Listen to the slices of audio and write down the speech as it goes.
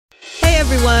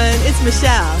everyone. It's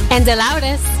Michelle. And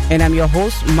Delauris. And I'm your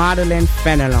host, Madeline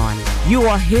Fenelon. You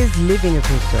are his living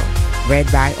epistle, read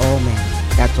by all men.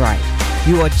 That's right.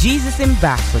 You are Jesus'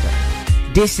 ambassador.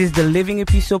 This is the Living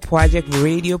Epistle Project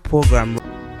radio program.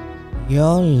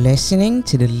 You're listening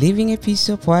to the Living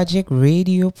Epistle Project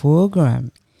radio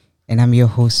program. And I'm your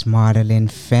host, Madeline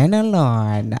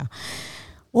Fenelon.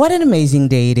 What an amazing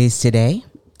day it is today.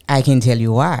 I can tell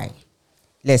you why.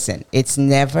 Listen, it's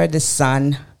never the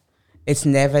sun. It's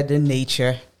never the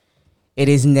nature. It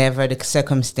is never the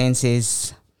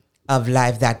circumstances of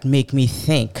life that make me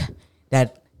think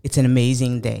that it's an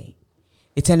amazing day.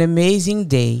 It's an amazing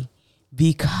day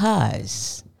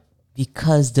because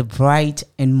the bright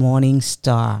and morning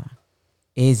star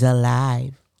is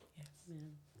alive. Yes.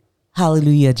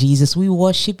 Hallelujah, Jesus. We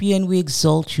worship you and we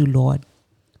exalt you, Lord.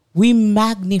 We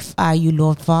magnify you,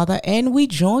 Lord Father, and we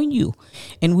join you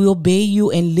and we obey you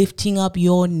in lifting up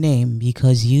your name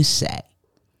because you say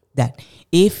that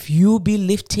if you be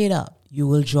lifted up, you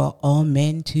will draw all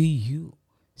men to you.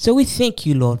 So we thank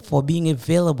you, Lord, for being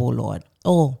available, Lord.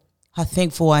 Oh, how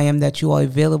thankful I am that you are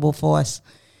available for us.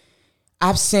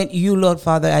 I've sent you, Lord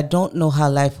Father. I don't know how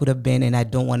life would have been and I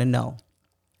don't want to know.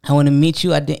 I want to meet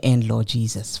you at the end, Lord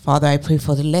Jesus. Father, I pray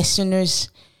for the listeners.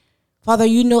 Father,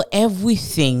 you know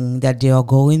everything that they are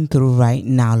going through right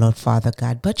now, Lord Father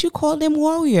God. But you call them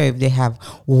warrior if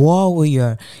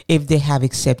they have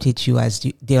accepted you as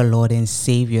their Lord and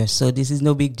Savior. So this is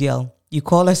no big deal. You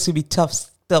call us to be tough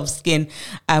skin.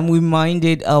 I'm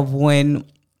reminded of when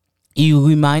you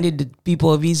reminded the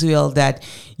people of Israel that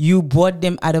you brought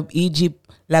them out of Egypt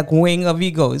like wing of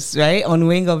eagles, right? On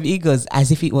wing of eagles,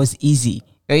 as if it was easy,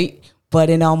 right?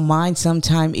 But in our mind,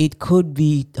 sometimes it could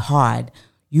be hard.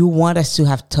 You want us to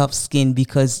have tough skin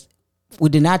because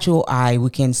with the natural eye, we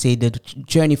can say the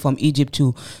journey from Egypt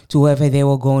to wherever they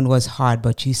were going was hard,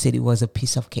 but you said it was a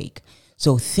piece of cake.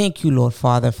 So thank you, Lord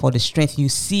Father, for the strength you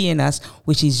see in us,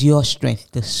 which is your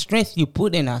strength, the strength you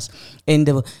put in us, and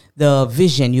the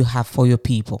vision you have for your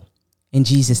people. In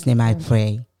Jesus' name I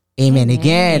pray. Amen.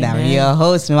 Again, I'm your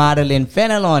host, Madeline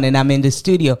Fenelon, and I'm in the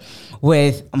studio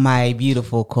with my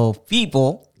beautiful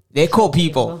co-people. They're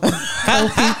co-people. Co-people,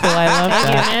 I love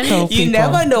that. Co-people. You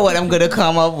never know what I'm going to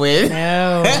come up with.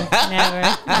 No,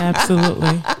 Never.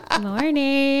 absolutely.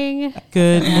 Morning.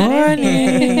 Good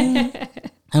morning.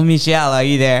 Michelle, are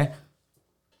you there?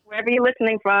 Wherever you're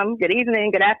listening from, good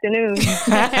evening, good afternoon,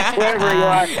 wherever you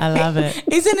are. I love it.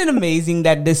 Isn't it amazing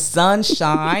that the sun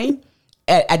shines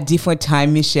at different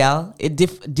time, Michelle?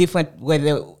 Different,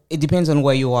 whether it depends on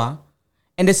where you are.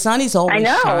 And the sun is always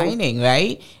shining,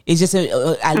 right? It's just,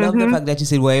 I love the fact that you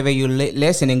said wherever you're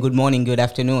listening, good morning, good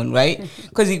afternoon, right?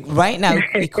 Because right now,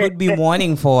 it could be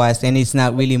morning for us and it's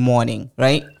not really morning,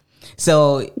 right?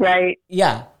 So, right.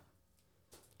 Yeah.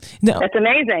 No, that's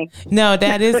amazing. No,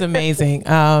 that is amazing.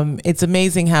 It's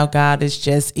amazing how God is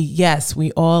just, yes,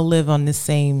 we all live on the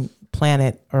same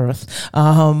planet Earth,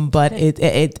 but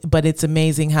it's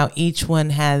amazing how each one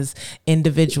has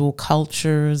individual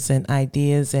cultures and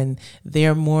ideas, and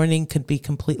their morning could be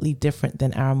completely different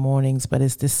than our mornings, but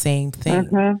it's the same thing.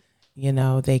 Mm-hmm. You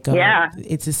know, they go. Yeah.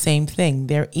 It's the same thing.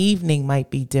 Their evening might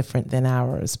be different than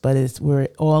ours, but we're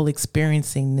all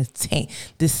experiencing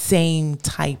the same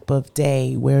type of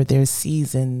day where there's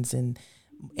seasons and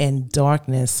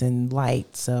darkness and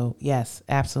light. So yes,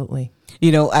 absolutely.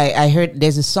 You know, I heard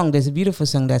there's a beautiful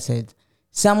song that said,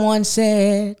 someone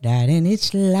said that in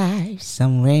each life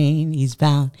some rain is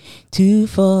bound to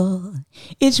fall.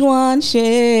 Each one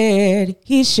shared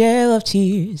his share of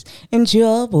tears and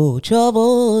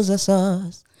troubles us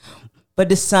us. But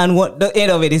the sun, the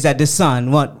end of it is that the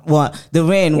sun, the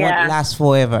rain won't last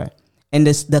forever. And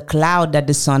the cloud that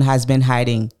the sun has been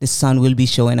hiding, the sun will be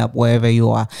showing up wherever you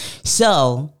are.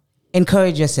 So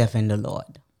encourage yourself in the Lord.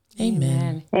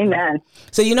 Amen. Amen.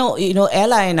 So, you know,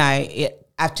 Ella and I,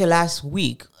 after last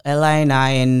week, Ella and I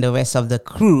and the rest of the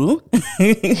crew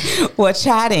were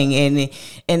chatting,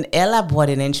 and Ella brought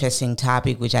an interesting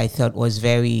topic, which I thought was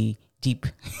very deep.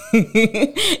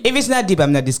 If it's not deep,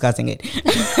 I'm not discussing it.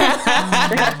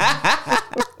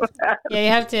 Yeah, you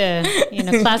have to,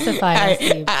 classify as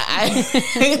deep.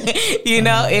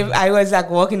 If I was like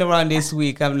walking around this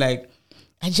week, I'm like,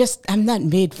 I'm not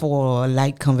made for a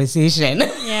light conversation.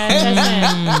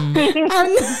 Yeah,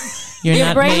 You're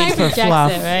not made for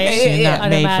fluff. It, right? You're not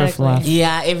made for fluff.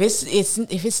 Yeah, if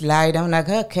it's light, I'm like,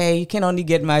 okay, you can only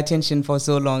get my attention for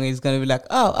so long. It's gonna be like,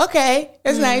 oh, okay,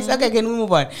 that's nice. Okay, can we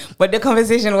move on? But the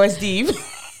conversation was deep.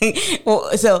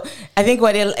 So I think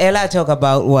what Ella talked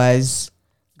about was,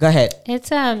 go ahead.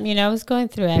 It's I was going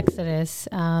through Exodus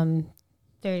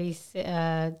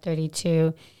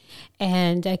 32,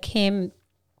 and I came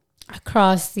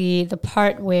across the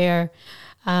part where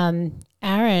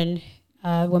Aaron,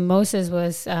 when Moses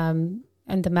was on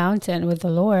the mountain with the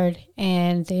Lord,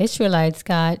 and the Israelites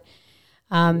got,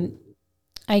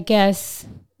 I guess,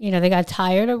 they got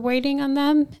tired of waiting on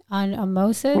them, on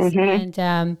Moses,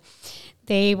 and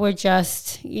they were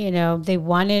just, they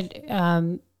wanted,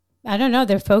 I don't know,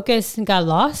 their focus got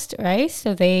lost, right?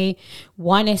 So they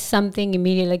wanted something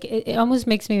immediate. Like it almost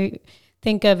makes me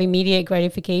think of immediate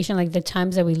gratification, like the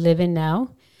times that we live in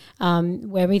now,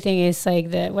 where everything is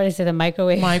like the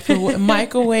microwave?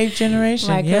 Microwave generation.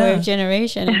 Microwave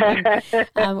generation.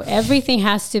 And, everything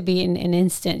has to be in an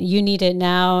instant. You need it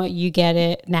now, you get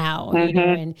it now.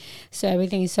 And so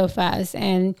everything is so fast.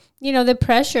 And, they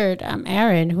pressured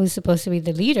Aaron, who's supposed to be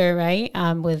the leader, right,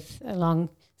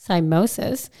 alongside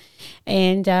Moses,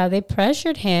 and they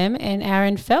pressured him, and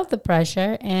Aaron felt the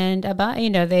pressure, and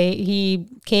he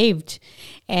caved,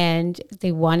 and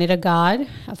they wanted a god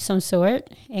of some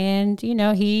sort, and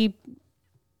he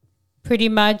pretty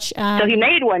much so he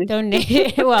made one.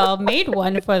 Made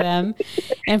one for them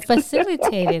and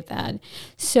facilitated that.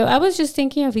 So I was just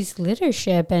thinking of his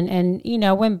leadership, and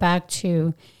went back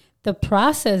to the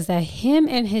process that him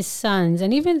and his sons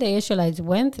and even the Israelites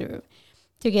went through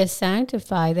to get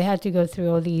sanctified. They had to go through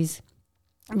all these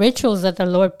rituals that the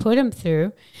Lord put them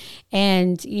through.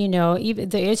 And, even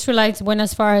the Israelites went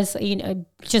as far as,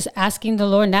 just asking the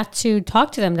Lord not to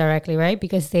talk to them directly, right?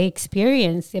 Because they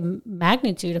experienced the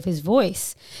magnitude of his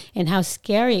voice and how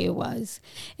scary it was.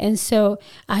 And so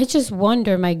I just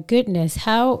wonder, my goodness,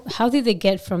 how did they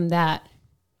get from that,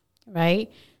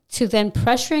 right, to then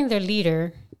pressuring their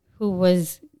leader, who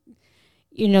was,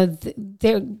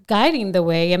 they're guiding the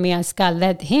way. I mean, as God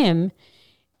led him,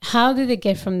 how did they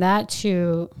get from that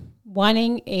to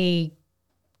wanting a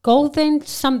golden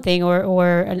something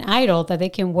or an idol that they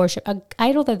can worship, an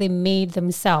idol that they made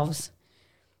themselves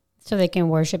so they can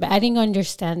worship? I didn't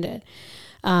understand it.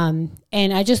 And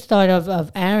I just thought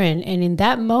of Aaron, and in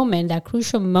that moment, that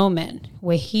crucial moment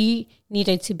where he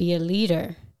needed to be a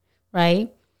leader,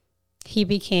 right? He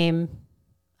became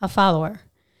a follower.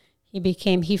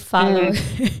 He followed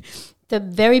the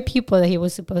very people that he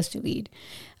was supposed to lead.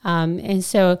 And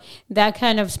so that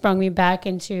kind of sprung me back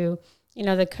into,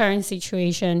 the current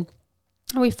situation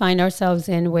we find ourselves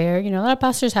in, where, a lot of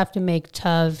pastors have to make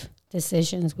tough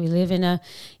decisions. We live in a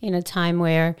time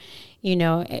where,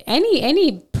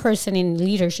 any person in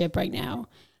leadership right now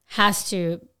has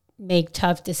to make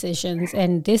tough decisions.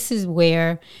 And this is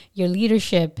where your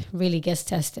leadership really gets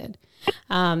tested.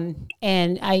 And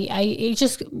it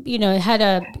just,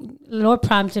 Lord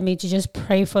prompted me to just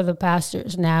pray for the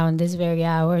pastors now in this very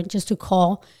hour, just to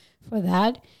call for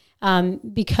that.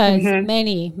 Because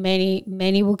many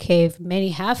will cave, many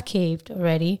have caved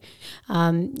already,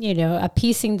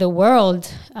 appeasing the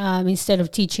world, instead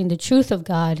of teaching the truth of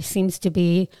God seems to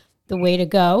be the way to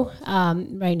go,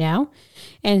 right now.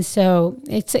 And so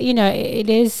it's, it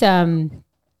is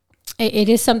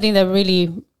something that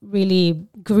really, really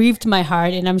grieved my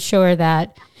heart, and I'm sure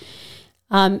that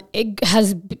it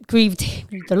has grieved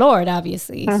the Lord,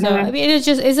 obviously. So I mean, it's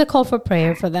a call for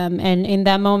prayer for them. And in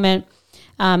that moment,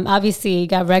 obviously, it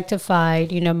got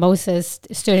rectified. Moses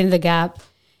stood in the gap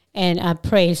and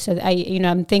prayed. So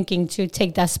I'm thinking to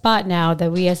take that spot now,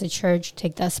 that we as a church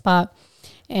take that spot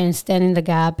and stand in the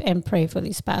gap and pray for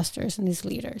these pastors and these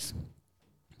leaders.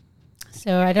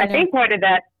 So I think part of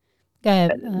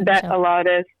that allowed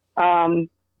us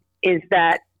is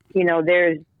that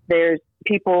there's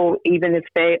people, even if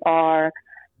they are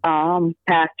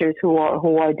pastors who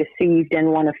are deceived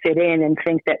and want to fit in and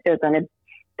think that they're going to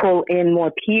pull in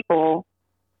more people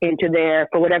into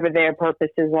for whatever their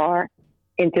purposes are,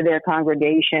 into their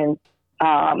congregation.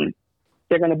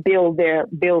 They're going to build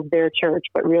their church,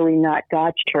 but really not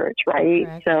God's church, right?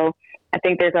 Correct. So I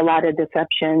think there's a lot of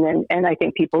deception, and I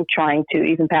think people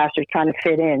even pastors trying to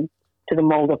fit in to the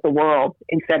mold of the world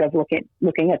instead of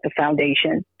looking at the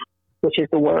foundation, which is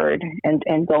the word,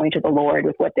 and going to the Lord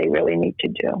with what they really need to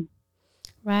do.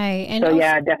 Right. And so,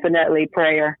 definitely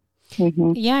prayer.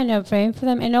 Mm-hmm. Yeah, no, praying for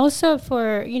them. And also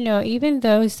for, even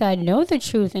those that know the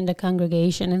truth in the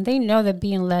congregation and they know they're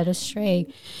being led astray,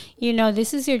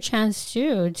 this is your chance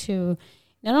too, to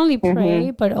not only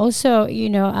pray, but also,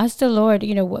 ask the Lord,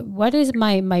 what is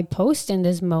my post in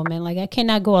this moment? Like, I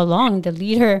cannot go along. The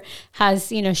leader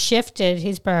has, shifted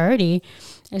his priority.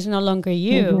 It's no longer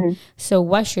you. So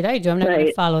what should I do? I'm not going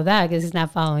to follow that because it's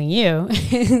not following you.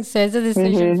 So it's a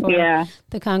decision for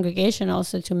the congregation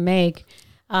also to make.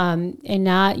 and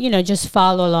not, just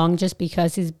follow along just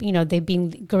because they've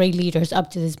been great leaders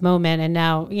up to this moment. And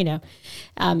now,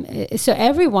 so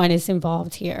everyone is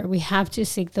involved here. We have to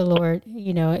seek the Lord,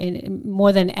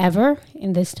 more than ever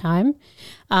in this time,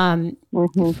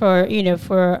 for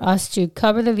us to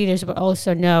cover the leaders, but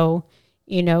also know,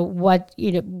 what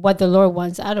the Lord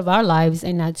wants out of our lives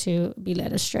and not to be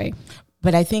led astray.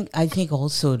 But I think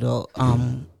also though,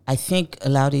 I think a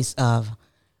lot is of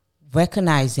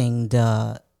recognizing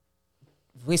the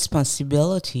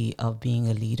responsibility of being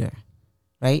a leader,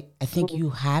 right? I think you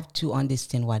have to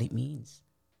understand what it means,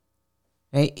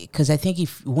 right? Because I think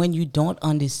when you don't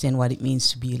understand what it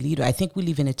means to be a leader, I think we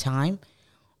live in a time,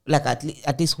 like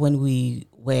at least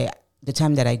where the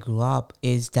time that I grew up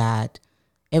is that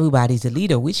everybody's a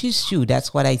leader, which is true.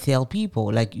 That's what I tell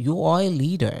people. Like, you are a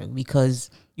leader because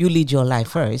you lead your life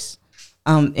first,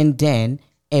 and then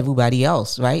everybody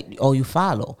else, right? Or you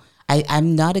follow.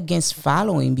 I'm not against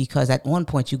following, because at one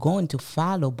point you're going to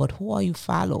follow, but who are you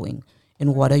following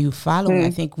and what are you following?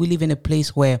 I think we live in a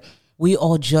place where we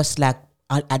all just like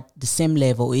at the same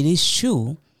level. It is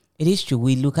true.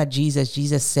 We look at Jesus.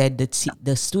 Jesus said that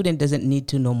the student doesn't need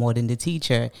to know more than the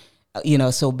teacher.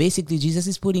 So basically Jesus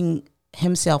is putting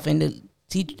himself in the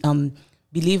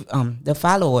the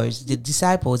followers, the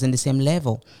disciples, in the same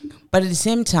level. But at the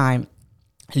same time,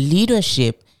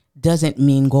 leadership doesn't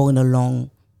mean going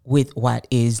along with what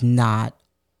is not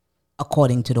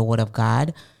according to the word of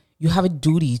God. You have a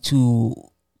duty to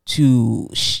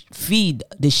feed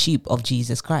the sheep of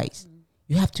Jesus Christ.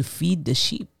 You have to feed the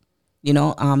sheep.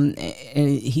 And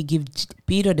he gives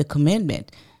Peter the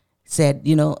commandment. Said,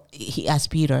 he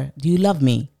asked Peter, "Do you love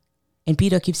me?" And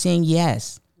Peter keeps saying,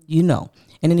 "Yes,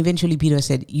 And then eventually Peter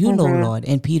said, "You know, Lord."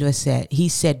 And Peter said,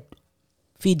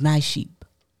 "Feed my sheep.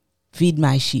 Feed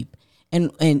my sheep."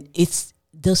 And it's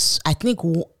this, I think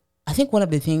one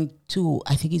of the things too,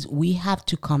 I think, is we have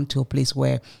to come to a place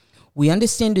where we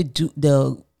understand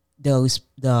the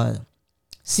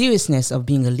seriousness of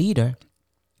being a leader,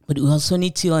 but we also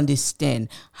need to understand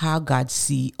how God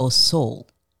sees a soul,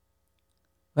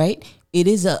 right?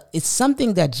 It's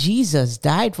something that Jesus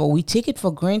died for. We take it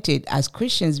for granted as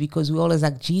Christians because we always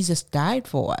like Jesus died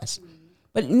for us.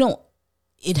 But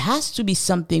it has to be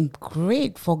something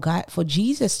great for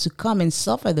Jesus to come and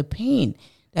suffer the pain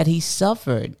that he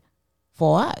suffered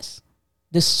for us.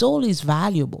 The soul is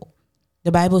valuable.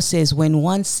 The Bible says when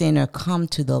one sinner come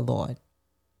to the Lord,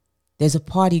 there's a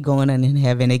party going on in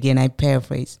heaven. Again, I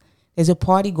paraphrase. There's a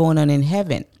party going on in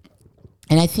heaven.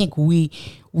 And I think we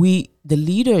the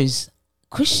leaders,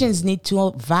 Christians, need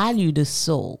to value the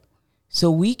soul so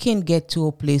we can get to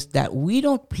a place that we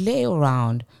don't play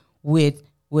around with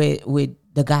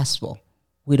the gospel.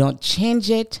 We don't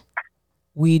change it.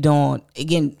 We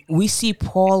see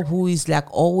Paul, who is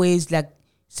like always like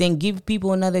saying, give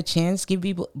people another chance,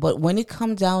 but when it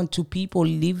comes down to people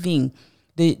leaving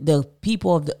the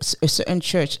people of a certain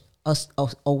church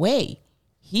away,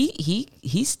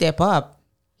 he step up.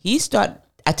 He start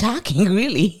attacking,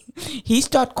 really. He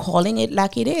start calling it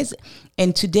like it is.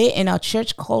 And today in our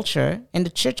church culture,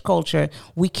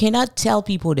 we cannot tell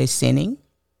people they're sinning.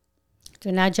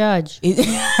 Do not judge.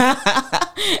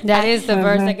 That is the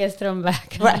verse that gets thrown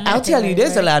back. Right. I'll tell you,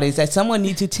 there's a lot of this that someone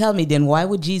needs to tell me. Then why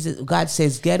would God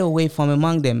says, get away from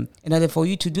among them? In order for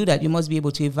you to do that, you must be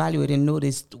able to evaluate and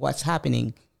notice what's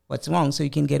happening, what's wrong, so you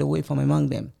can get away from among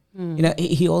them.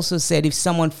 He also said, if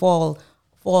someone fall,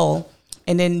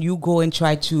 and then you go and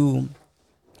try to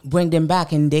bring them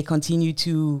back, and they continue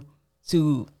to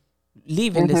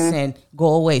live in the sin,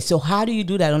 go away. So how do you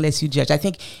do that unless you judge? I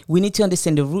think we need to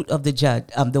understand the root of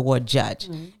the word judge.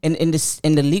 And in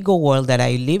the legal world that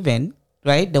I live in,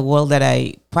 right, the world that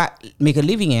I make a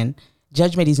living in,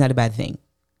 judgment is not a bad thing,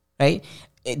 right?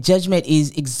 Judgment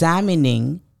is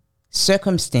examining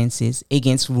circumstances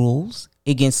against rules,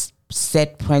 against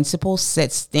set principles,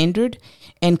 set standard,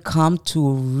 and come to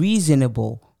a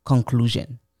reasonable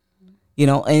conclusion.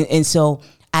 And so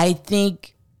I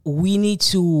think we need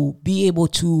to be able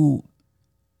to,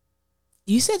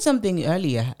 you said something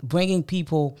earlier, bringing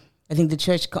people, I think the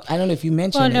church, I don't know if you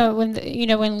mentioned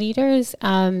when leaders,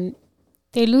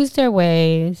 they lose their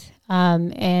ways,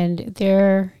 and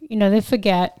they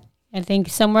forget, I think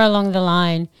somewhere along the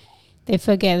line, they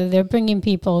forget that they're bringing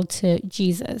people to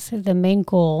Jesus. The main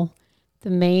goal, the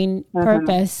main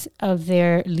purpose of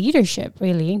their leadership,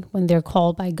 really, when they're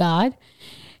called by God,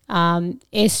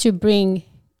 is to bring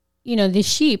the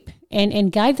sheep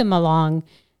and guide them along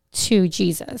to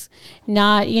Jesus.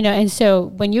 Not, and so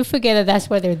when you forget that that's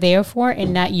what they're there for,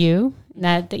 and not you,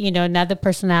 not the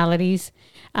personalities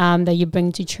that you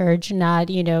bring to church, not,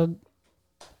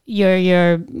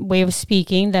 your way of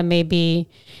speaking that may be,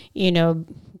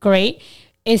 great,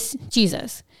 is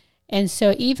Jesus. And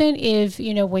so even if,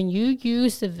 when you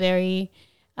use the very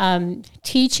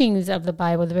teachings of the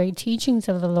Bible, the very teachings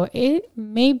of the Lord, it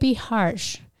may be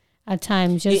harsh at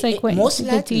times, just like when most the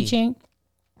likely. teaching.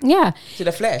 Yeah. To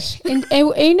the flesh. And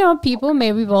people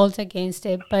may revolt against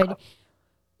it, but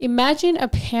imagine a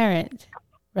parent,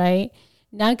 right,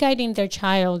 not guiding their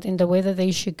child in the way that they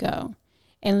should go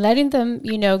and letting them,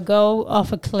 go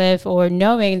off a cliff, or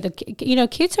knowing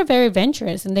kids are very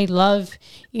adventurous and they love,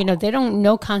 they don't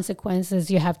know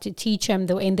consequences. You have to teach them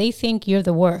and they think you're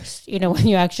the worst, when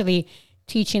you're actually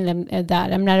teaching them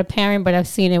that. I'm not a parent, but I've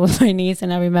seen it with my niece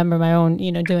and I remember my own,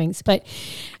 doings. But,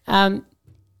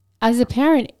 as a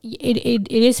parent,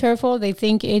 it is hurtful. They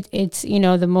think it's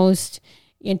the most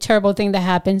terrible thing that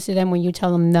happens to them when you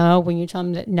tell them no, when you tell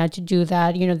them not to do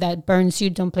that. That burns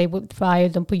you. Don't play with fire.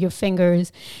 Don't put your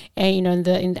fingers, and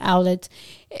in the outlets.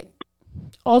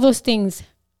 All those things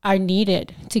are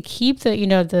needed to keep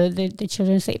the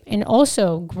children safe, and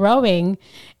also growing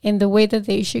in the way that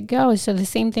they should go. So the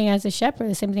same thing as a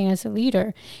shepherd, the same thing as a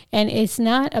leader, and it's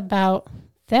not about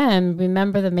them.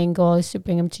 Remember, the main goal is to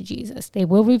bring them to Jesus. They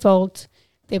will revolt.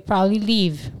 They probably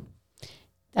leave.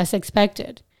 That's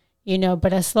expected,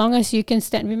 but as long as you can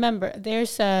stand. Remember,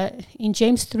 there's in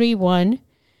James 3:1,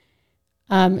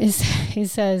 he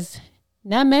says,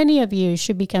 not many of you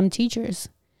should become teachers,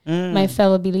 my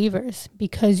fellow believers,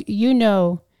 because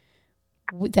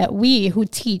that we who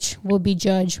teach will be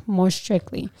judged more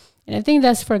strictly. And I think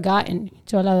that's forgotten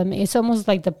to a lot of them. It's almost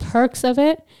like the perks of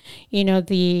it,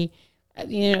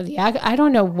 I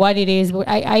don't know what it is.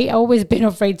 I always been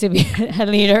afraid to be a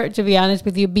leader, to be honest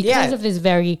with you, because of this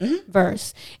very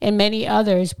verse and many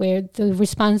others where the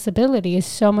responsibility is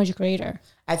so much greater.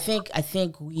 I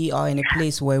think we are in a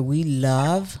place where we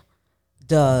love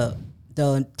the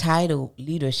title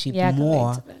leadership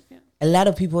more. A lot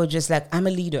of people are just like, I'm a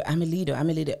leader.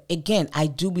 Again, I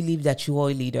do believe that you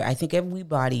are a leader. I think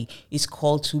everybody is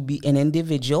called to be an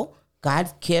individual.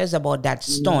 God cares about that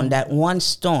stone, that one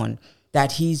stone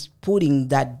that he's putting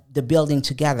the building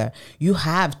together. You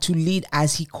have to lead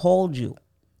as he called you,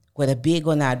 whether big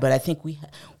or not. But I think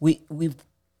we've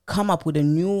come up with a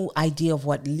new idea of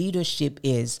what leadership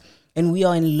is. And we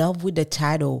are in love with the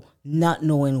title, not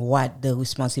knowing what the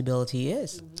responsibility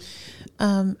is.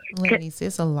 Ladies,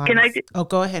 there's a lot.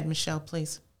 Go ahead, Michelle,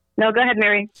 please. No, go ahead,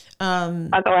 Mary.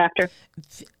 I'll go after.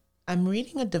 I'm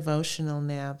reading a devotional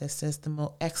now that says the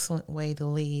most excellent way to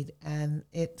lead. And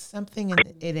it's something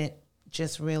in it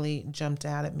just really jumped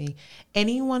out at me.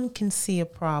 Anyone can see a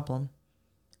problem.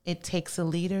 It takes a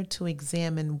leader to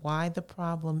examine why the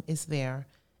problem is there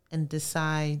and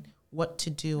decide what to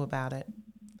do about it.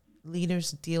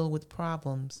 Leaders deal with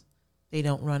problems. They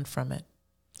don't run from it.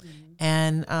 Mm-hmm.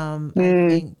 And I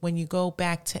think when you go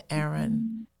back to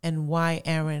Aaron and why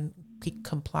Aaron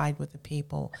complied with the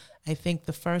people, I think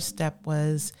the first step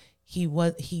was he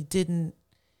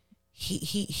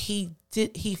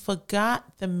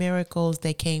forgot the miracles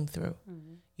they came through.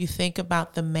 Mm-hmm. You think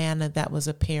about the manna that was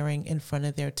appearing in front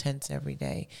of their tents every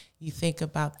day. You think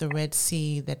about the Red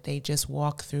Sea that they just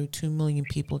walked through. 2 million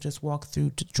people just walked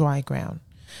through to dry ground.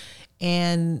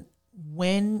 And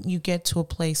when you get to a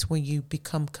place where you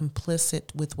become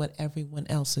complicit with what everyone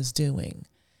else is doing,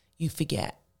 you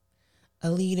forget.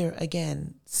 A leader,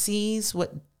 again, sees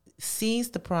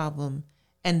the problem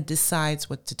and decides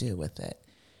what to do with it.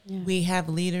 Yeah. We have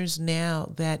leaders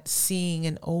now that seeing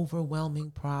an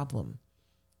overwhelming problem.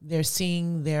 They're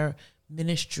seeing their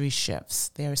ministry shifts.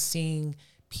 They're seeing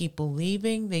people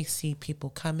leaving. They see people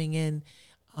coming in.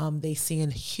 They see a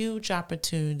huge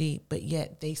opportunity, but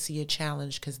yet they see a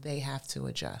challenge because they have to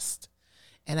adjust.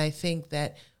 And I think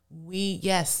that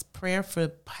prayer for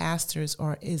pastors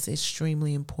is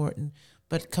extremely important,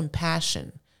 but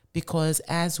compassion, because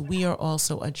as we are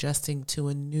also adjusting to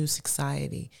a new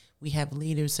society, we have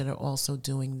leaders that are also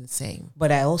doing the same.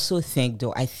 But I also think,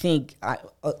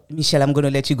 Michelle, I'm going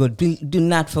to let you go. Do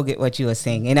not forget what you were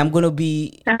saying. And I'm going to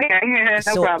be... Okay,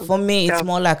 no problem. For me, it's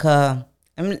more like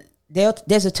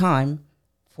there's a time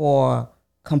for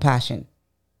compassion.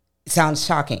 It sounds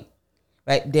shocking,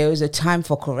 right? There is a time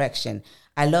for correction.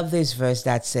 I love this verse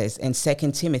that says in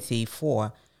 2 Timothy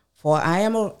 4, for I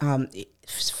am...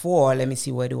 4, let me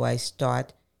see, where do I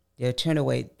start? They'll turn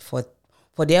away. For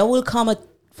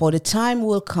the time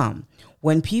will come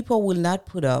when people will not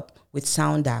put up with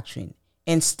sound doctrine.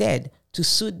 Instead, to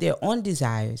suit their own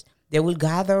desires, they will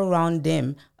gather around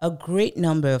them a great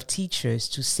number of teachers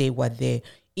to say what their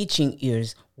itching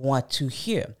ears want to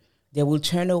hear. They will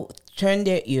turn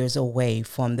their ears away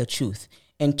from the truth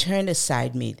and turn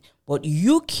aside But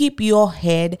you keep your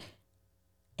head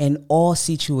in all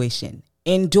situation.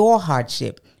 Endure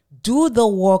hardship. Do the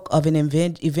work of an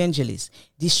evangelist.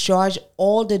 Discharge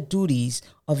all the duties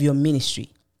of your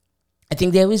ministry. I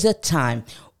think there is a time,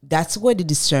 that's where the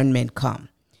discernment comes.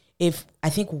 If I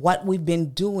think what we've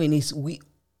been doing is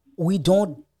we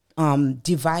don't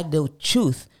divide the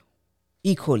truth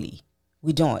equally.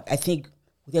 We don't. I think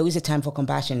there is a time for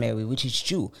compassion, Mary, which is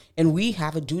true. And we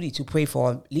have a duty to pray for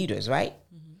our leaders, right?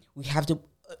 Mm-hmm. We have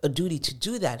a duty to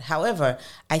do that. However,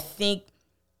 I think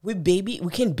we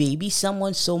can baby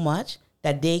someone so much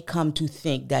that they come to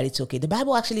think that it's okay. The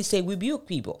Bible actually says rebuke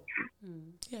people.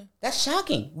 Yeah. That's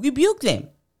shocking. Rebuke them.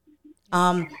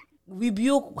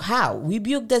 Rebuke how?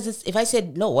 Rebuke doesn't, if I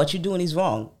said, no, what you're doing is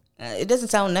wrong, it doesn't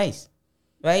sound nice,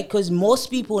 right? Because most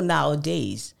people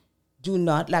nowadays do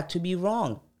not like to be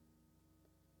wrong,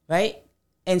 right?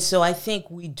 And so I think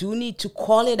we do need to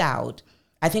call it out.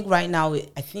 I think right now,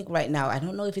 I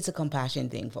don't know if it's a compassion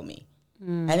thing for me.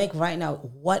 I think right now,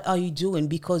 what are you doing?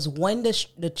 Because when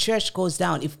the church goes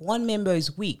down, if one member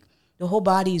is weak, the whole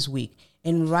body is weak.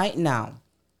 And right now,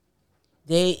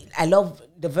 I love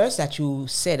the verse that you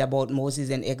said about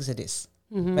Moses and Exodus,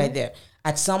 right there.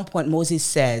 At some point, Moses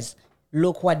says,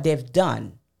 look what they've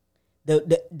done.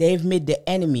 They've made the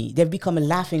enemy, they've become a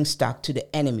laughing stock to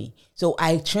the enemy. So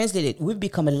I translated, we've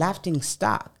become a laughing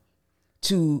stock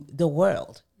to the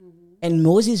world. And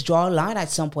Moses draw a line at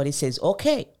some point. He says,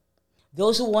 okay,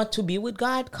 those who want to be with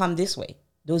God, come this way.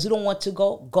 Those who don't want to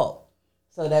go, go.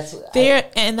 So that's there.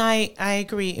 I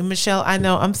agree. Michelle, I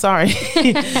know, I'm sorry,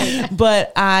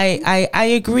 but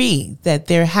I agree that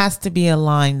there has to be a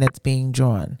line that's being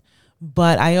drawn.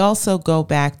 But I also go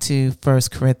back to 1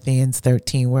 Corinthians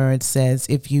 13, where it says,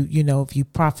 if you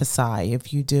prophesy,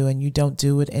 if you do and you don't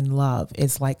do it in love,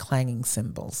 it's like clanging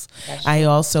cymbals. I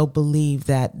also believe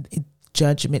that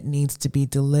judgment needs to be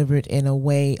delivered in a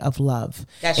way of love.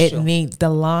 The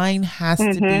line has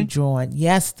to be drawn.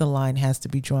 Yes, the line has to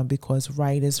be drawn because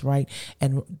right is right.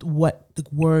 And what the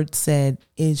word said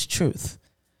is truth.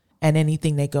 And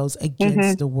anything that goes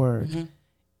against the word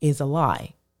is a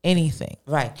lie. Anything.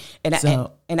 Right. And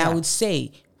I would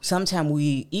say sometimes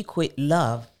we equate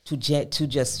love to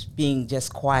just being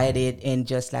just quieted and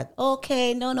just like,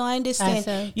 okay, no, I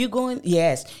understand. You're going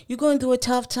through a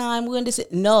tough time. We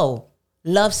understand. No.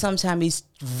 Love sometimes is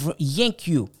yank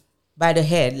you by the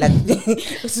head, like.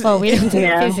 Well, we don't do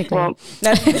it physically. Well,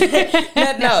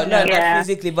 not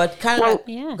physically, but kind of.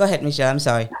 Go ahead, Michelle. I'm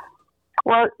sorry.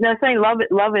 Well, no, saying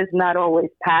love is not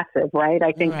always passive, right?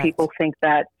 I think people think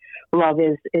that love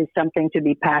is something to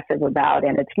be passive about,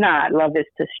 and it's not. Love is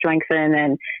to strengthen,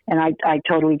 and I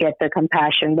totally get the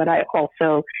compassion, but I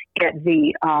also get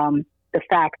the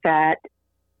fact that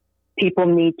people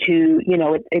need to,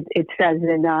 it says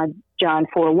in John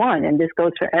 4:1, and this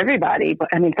goes for everybody. But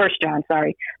 1 John,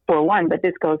 4:1, but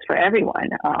this goes for everyone.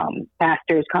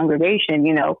 Pastors, congregation,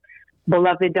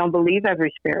 beloved, don't believe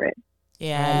every spirit.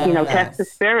 Yeah. Test the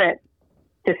spirit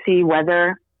to see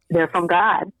whether they're from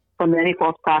God. For many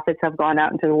false prophets have gone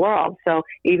out into the world. So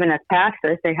even as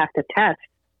pastors, they have to test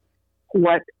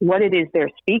what it is they're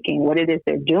speaking, what it is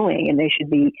they're doing, and they should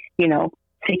be,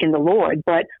 seeking the Lord.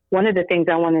 But one of the things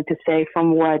I wanted to say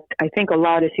from what I think a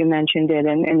lot, as you mentioned it,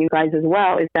 and you guys as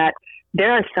well, is that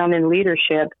there are some in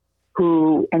leadership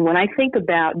who, and when I think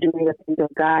about doing the things of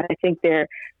God, I think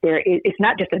it's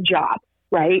not just a job,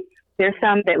 right? There's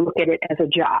some that look at it as a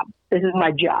job. This is my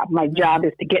job. My job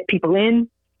is to get people in.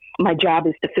 My job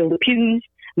is to fill the pews.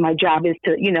 My job is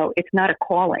to, it's not a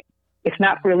calling. It's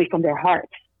not really from their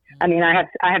hearts. I mean, I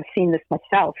have seen this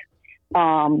myself.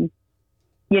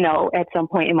 At some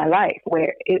point in my life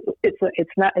where it's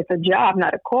a job,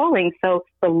 not a calling. So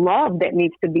the love that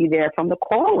needs to be there from the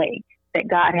calling that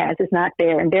God has is not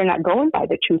there. And they're not going by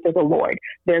the truth of the Lord.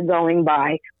 They're going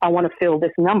by, I want to fill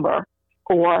this number,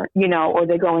 or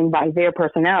they're going by their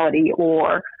personality,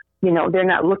 or, they're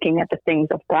not looking at the things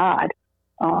of God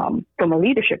from a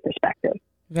leadership perspective.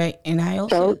 Right. And I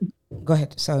also, go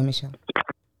ahead. Sorry, Michelle.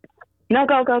 No,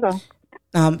 go.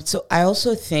 So I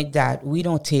also think that we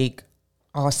don't take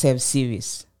ourselves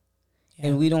serious,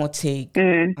 and we don't take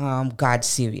God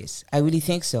serious. I really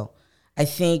think so. I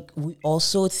think we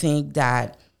also think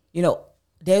that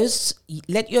there's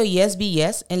let your yes be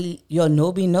yes and your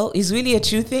no be no is really a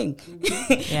true thing.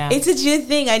 It's a true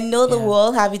thing. I know the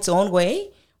world have its own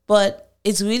way, but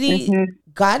it's really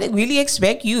God really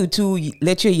expect you to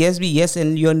let your yes be yes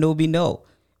and your no be no.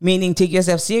 Meaning take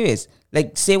yourself serious.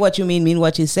 Like say what you mean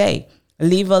what you say.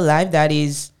 Live a life that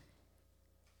is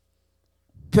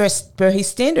per his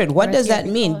standard. What does that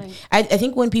mean? I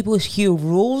think when people hear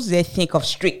rules, they think of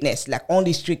strictness, like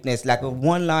only strictness, like a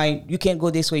one line, you can't go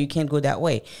this way, you can't go that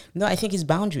way. No, I think it's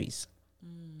boundaries.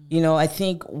 I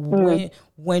think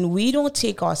when we don't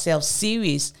take ourselves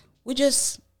serious, we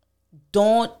just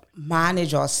don't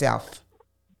manage ourselves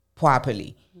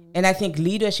properly. And I think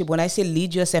leadership, when I say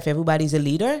lead yourself, everybody's a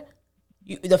leader.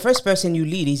 The first person you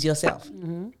lead is yourself.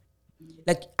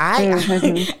 Like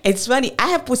it's funny. I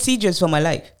have procedures for my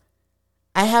life.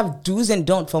 I have do's and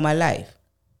don'ts for my life.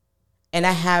 And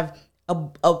I have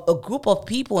a group of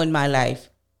people in my life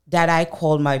that I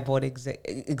call my board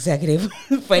executive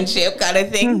friendship kind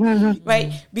of thing,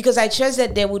 right? Because I trust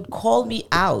that they would call me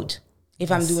out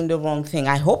if I'm doing the wrong thing.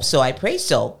 I hope so. I pray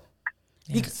so.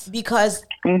 Because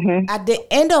at the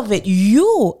end of it,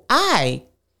 I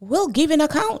will give an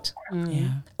account.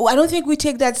 I don't think we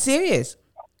take that serious.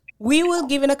 We will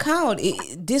give an account.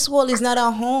 This world is not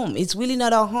our home. It's really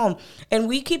not our home. And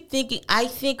we keep thinking, I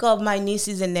think of my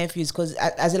nieces and nephews, because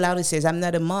as Elaudi says, I'm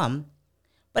not a mom.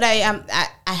 But I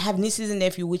have nieces and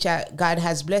nephews, which God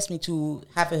has blessed me to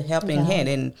have a helping hand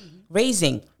in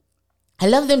raising. I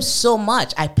love them so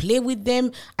much. I play with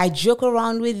them. I joke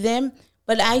around with them.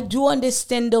 But I do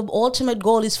understand the ultimate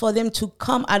goal is for them to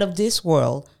come out of this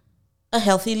world a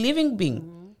healthy living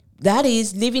being. That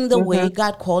is living the way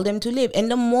God called them to live. And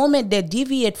the moment they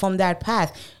deviate from that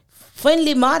path,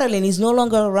 friendly modeling is no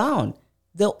longer around.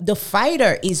 The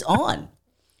fighter is on.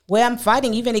 Where I'm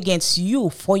fighting even against you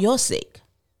for your sake.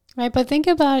 Right, but think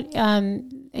about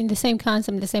in the same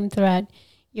concept, the same thread.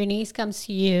 Your niece comes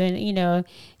to you and,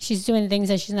 she's doing things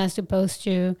that she's not supposed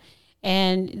to.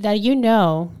 And that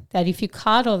that if you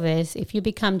coddle this, if you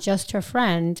become just her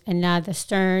friend and not the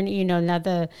stern, not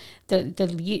the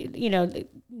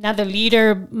not the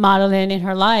leader modeling in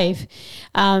her life,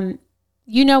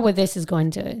 where this is going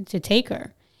to take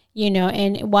her.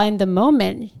 And while in the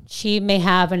moment she may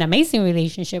have an amazing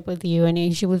relationship with you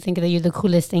and she would think that you're the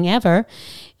coolest thing ever,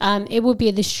 it would be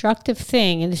a destructive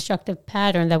thing, a destructive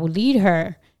pattern that would lead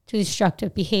her to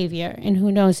destructive behavior, and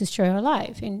who knows, destroy her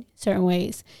life in certain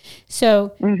ways.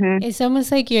 So it's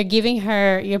almost like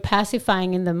you're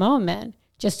pacifying in the moment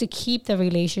just to keep the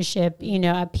relationship,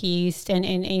 appeased and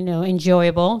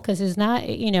enjoyable, because it's not,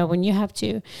 when you have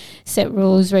to set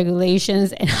rules,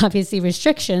 regulations, and obviously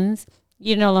restrictions,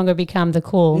 you no longer become the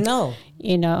cool. No.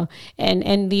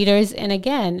 And leaders, and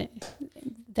again,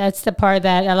 that's the part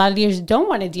that a lot of leaders don't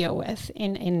want to deal with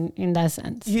in that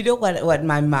sense. You know what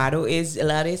my motto is,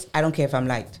 Elaudi? I don't care if I'm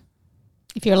liked.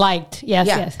 If you're liked,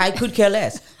 yes. I could care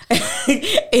less.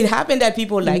 It happened that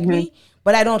people like me,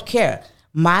 but I don't care.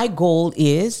 My goal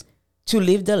is to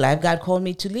live the life God called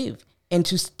me to live, and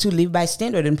to live by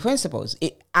standard and principles.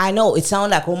 I know it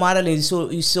sounds like modeling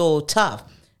is so tough.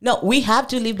 No, we have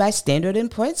to live by standard and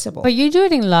principle. But you do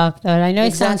it in love, though. I know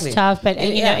it sounds tough, but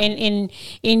in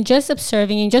just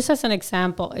observing, and just as an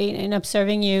example, in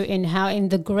observing you in how, in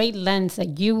the great lens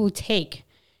that you will take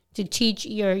to teach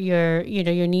your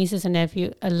nieces and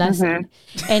nephew a lesson,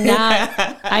 and now,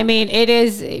 it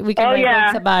is. We can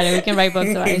write books about it. We can write books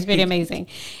about it. It's pretty amazing,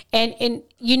 and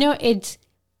it's.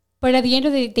 But at the end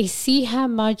of the day, they see how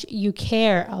much you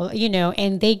care,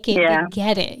 and they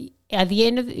get it. At the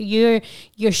end of you're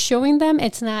showing them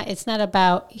it's not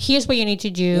about here's what you need to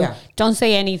do. Don't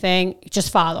say anything,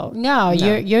 just follow. No.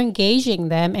 You're engaging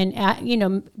them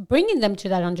and bringing them to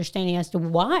that understanding as to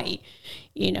why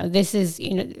this is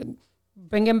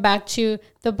bring them back to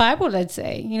the Bible. Let's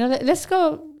say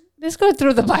let's go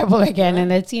through the Bible again, and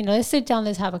let's sit down,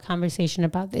 let's have a conversation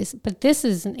about this. But this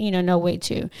is, no way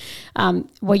to.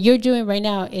 What you're doing right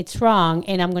now, it's wrong,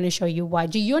 and I'm going to show you why.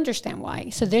 Do you understand why?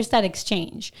 So there's that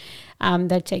exchange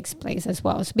that takes place as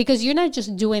well. So, because you're not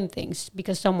just doing things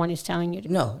because someone is telling you to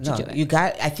do it. You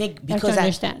got, I think, because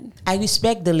understand. I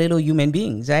respect the little human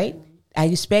beings, right? I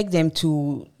respect them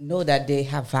to know that they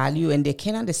have value and they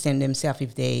can understand themselves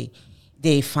if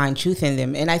they find truth in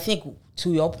them. And I think,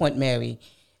 to your point, Mary,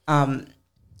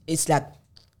 it's like,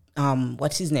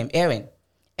 what's his name? Aaron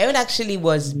actually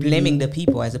was blaming the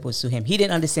people as opposed to him. He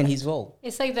didn't understand his role.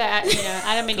 It's like that,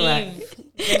 Adam and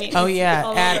Eve. Oh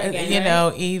yeah,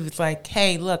 Adam, Eve's like,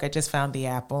 hey, look, I just found the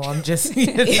apple. I'm just, he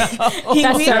actually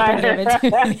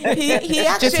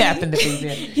just happened to be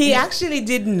there. He actually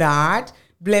did not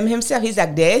blame himself. He's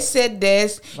like, they said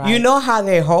this. Right. You know how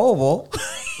they're horrible.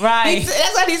 Right.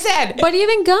 That's what he said. But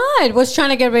even God was trying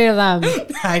to get rid of them.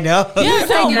 I know. Yeah,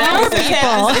 so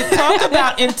Moses talk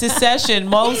about intercession.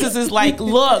 Moses is like,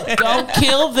 look, don't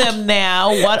kill them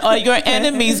now. What are your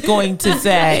enemies going to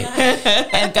say?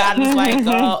 And God was like,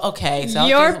 oh, okay. So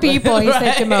your people, he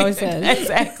said to Moses.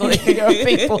 Exactly, your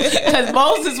people. Because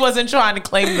Moses wasn't trying to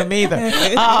claim them either.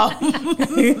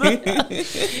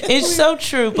 It's so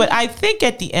true. But I think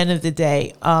at the end of the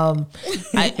day,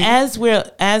 as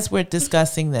we're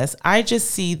discussing this, I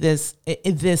just see this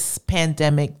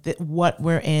pandemic, that what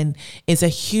we're in is a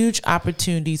huge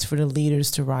opportunities for the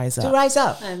leaders to rise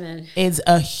up. Amen. It's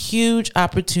a huge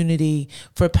opportunity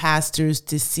for pastors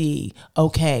to see,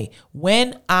 okay,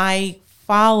 when I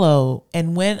follow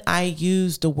and when I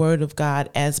use the word of God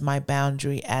as my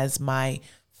boundary, as my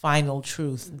final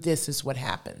truth, this is what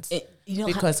happens.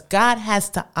 Because God has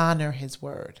to honor his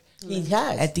word. He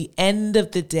does. At the end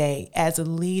of the day, as a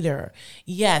leader,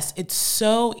 yes, it's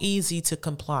so easy to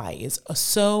comply. It's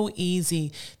so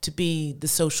easy to be the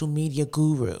social media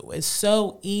guru. It's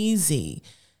so easy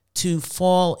to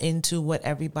fall into what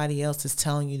everybody else is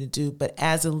telling you to do. But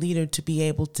as a leader, to be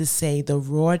able to say the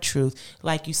raw truth,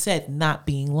 like you said, not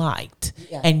being liked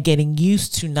and getting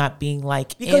used to not being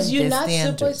liked. Because you're not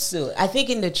supposed to. I think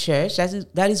in the church,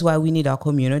 that is why we need our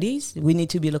communities. We need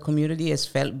to build a community as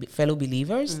fellow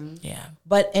believers. Mm-hmm. Yeah.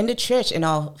 But in the church, in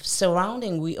our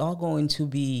surrounding, we are going to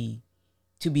be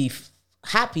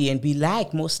happy and be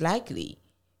liked, most likely.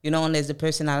 Unless the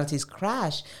personalities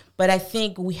crash. But I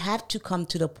think we have to come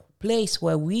to the place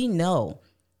where we know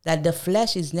that the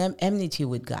flesh is enmity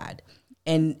with God.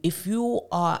 And if you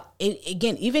are,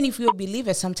 again, even if you're a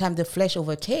believer, sometimes the flesh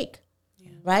overtake,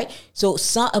 right? So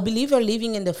a believer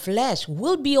living in the flesh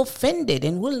will be offended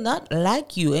and will not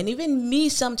like you. And even me,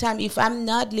 sometimes, if I'm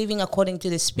not living according to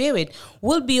the Spirit,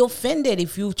 will be offended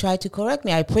if you try to correct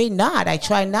me. I pray not. I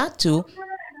try not to,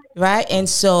 right? And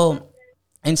so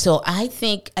I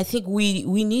think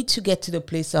we need to get to the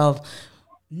place of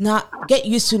not get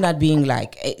used to not being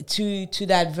like to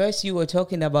that verse we were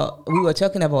talking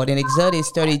about in Exodus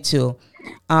 32.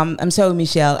 I'm sorry,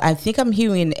 Michelle. I think I'm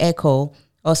hearing an echo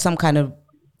or some kind of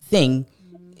thing.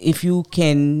 If you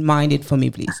can mind it for me,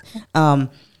 please.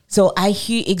 So I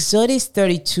hear Exodus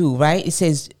 32, right? It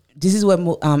says, this is what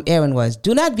Aaron was.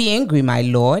 Do not be angry, my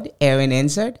Lord, Aaron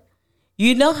answered.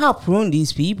 You know how prone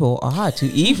these people are to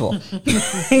evil.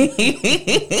 They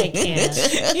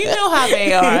can't. You know how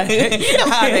they are. You know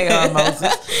how they are,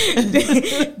 Moses.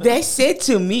 They said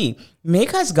to me,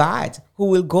 make us gods who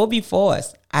will go before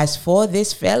us. As for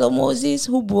this fellow Moses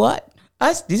who brought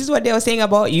us, this is what they were saying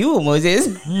about you,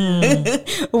 Moses,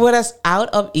 who brought us out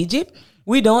of Egypt.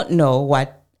 We don't know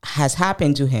what has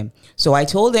happened to him. So I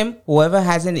told them, whoever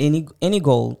has any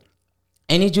gold,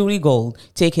 any jewelry gold,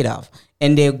 take it off.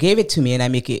 And they gave it to me, and I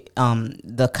make it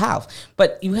the calf.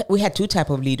 But we had two type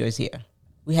of leaders here.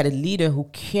 We had a leader who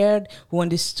cared, who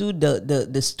understood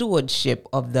the stewardship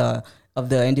of the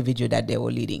individual that they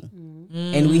were leading,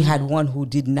 and we had one who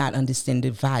did not understand the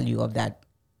value of that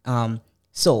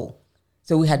soul.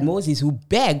 So we had Moses who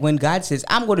begged when God says,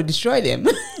 "I'm going to destroy them."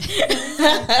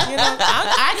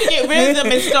 I can get rid of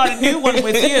them and start a new one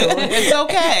with you. It's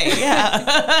okay.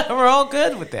 Yeah. We're all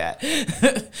good with that.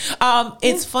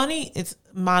 It's funny. It's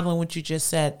modeling what you just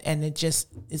said. And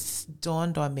it's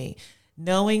dawned on me,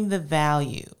 knowing the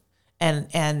value.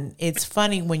 And it's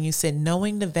funny when you said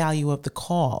knowing the value of the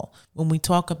call. When we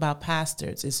talk about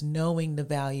pastors, it's knowing the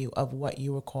value of what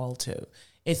you were called to.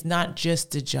 It's not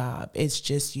just a job. It's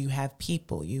just you have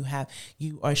people. You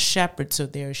are shepherds, so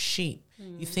they're sheep.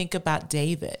 You think about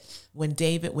David, when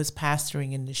David was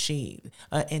pastoring in the sheep,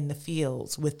 in the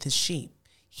fields with the sheep.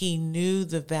 He knew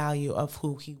the value of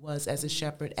who he was as a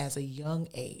shepherd at a young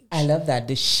age. I love that.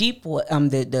 The sheep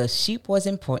was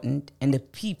important, and the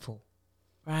people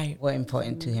were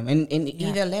important to him. And in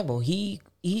either level, he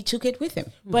took it with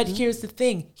him. But here's the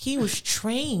thing. He was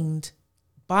trained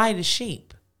by the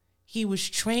sheep. He was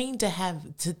trained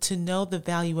to know the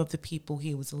value of the people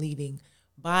he was leading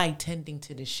by tending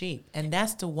to the sheep. And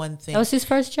that's the one thing. That was his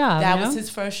first job. That was his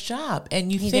first job.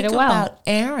 And he think about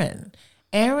Aaron.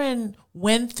 Aaron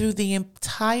went through the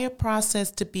entire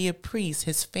process to be a priest.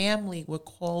 His family were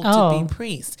called to be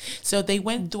priests. So they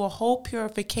went through a whole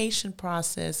purification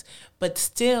process, but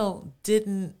still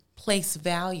didn't place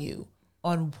value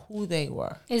on who they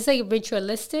were. It's like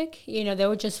ritualistic, they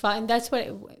were just following. That's what,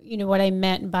 what I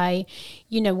meant by,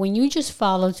 when you just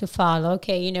follow to follow,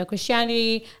 okay,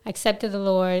 Christianity, accepted the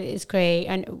Lord is great.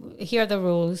 And here are the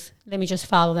rules. Let me just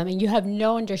follow them. And you have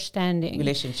no understanding.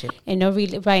 Relationship. And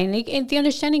and the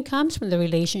understanding comes from the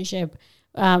relationship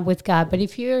with God. But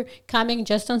if you're coming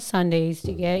just on Sundays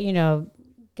to get,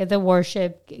 get the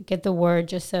worship, get the word,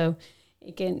 just so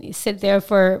you can sit there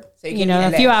for,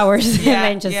 a few hours and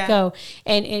then just go.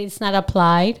 And it's not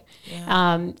applied.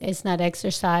 Yeah. It's not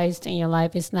exercised in your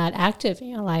life. It's not active in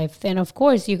your life. Then, of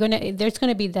course, there's going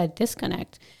to be that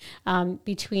disconnect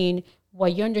between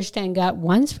what you understand God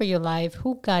wants for your life,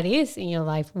 who God is in your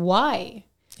life, why.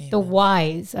 Yeah. The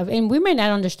whys and we may not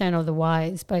understand all the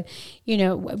whys, but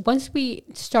once we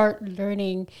start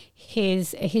learning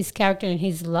his character and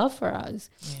his love for us,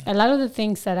 a lot of the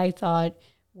things that I thought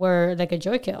were like a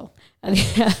joy kill, when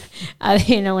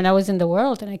I was in the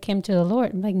world and I came to the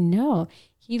Lord, I'm like, no,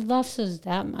 he loves us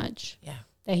that much,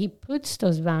 that he puts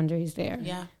those boundaries there,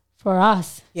 for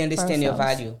us. He understands your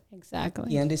value. Exactly.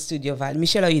 He understood your value.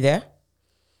 Michelle, are you there?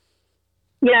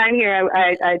 Yeah, I'm here.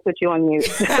 I put you on mute.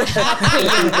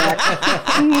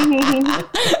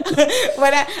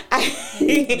 But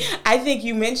I think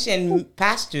you mentioned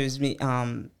pastors,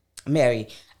 Mary.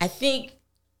 I think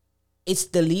it's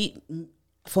the lead.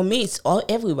 For me, it's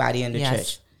everybody in the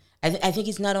church. I think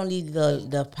it's not only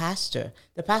the pastor.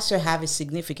 The pastor have a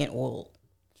significant role,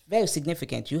 very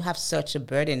significant. You have such a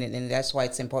burden, and that's why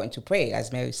it's important to pray,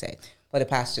 as Mary said, for the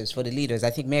pastors, for the leaders. I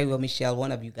think Mary or Michelle,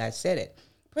 one of you guys said it.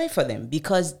 Pray for them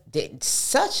because it's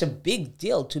such a big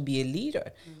deal to be a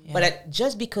leader. Yeah. But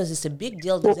just because it's a big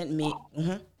deal doesn't mean...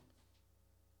 Mm-hmm.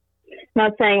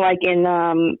 Not saying like in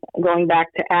going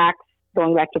back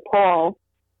to Paul,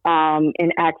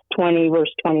 in Acts 20,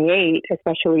 verse 28,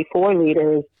 especially for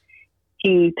leaders,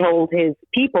 he told his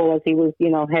people as he was,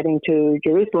 heading to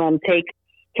Jerusalem, take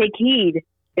heed,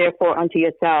 therefore, unto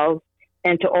yourselves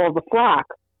and to all the flock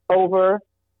over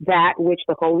that which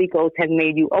the Holy Ghost has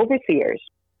made you overseers,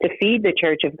 to feed the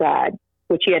church of God,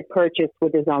 which he had purchased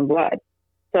with his own blood.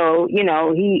 So,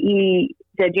 he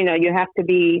said, you have to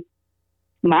be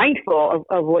mindful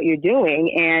of what you're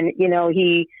doing. And,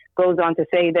 he goes on to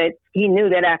say that he knew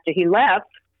that after he left,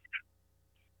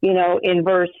 in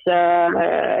verse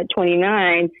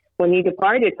 29, when he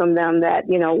departed from them, that,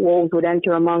 wolves would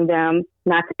enter among them,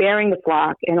 not sparing the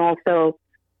flock. And also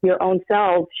your own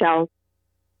selves shall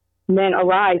men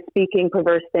arise, speaking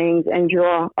perverse things, and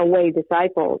draw away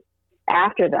disciples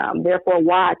after them. Therefore,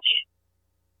 watch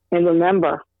and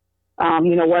remember,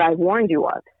 what I've warned you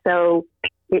of. So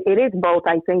it is both.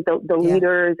 I think the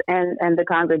leaders and the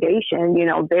congregation.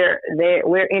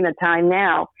 We're in a time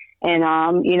now,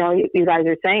 and you guys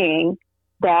are saying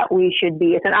that we should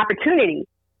be. It's an opportunity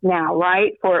now,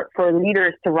 right, for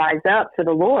leaders to rise up to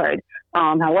the Lord.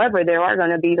 However, there are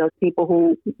going to be those people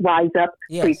who rise up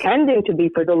pretending to be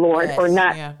for the Lord or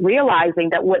not realizing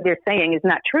that what they're saying is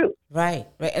not true. Right.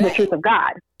 And the truth of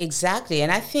God. Exactly.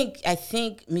 And I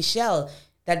think, Michelle,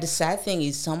 that the sad thing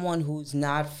is someone who's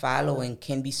not following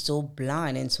can be so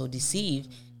blind and so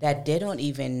deceived that they don't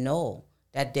even know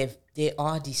that they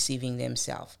are deceiving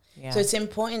themselves. Yeah. So it's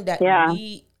important that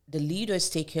we, the leaders,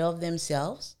 take care of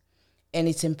themselves. And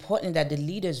it's important that the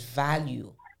leaders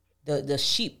value the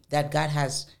sheep that God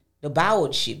has, the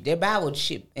borrowed sheep, their borrowed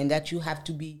sheep, and that you have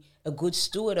to be a good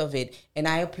steward of it. And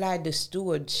I applied the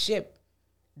stewardship,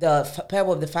 the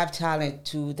parable of the 5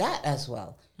 talents to that as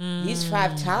well. These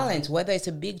 5 talents, whether it's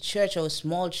a big church or a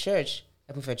small church,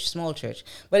 I prefer small church,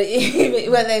 but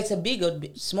whether it's a big or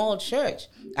small church,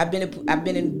 I've been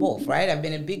in both, right? I've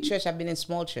been in big church, I've been in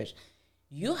small church.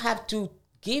 You have to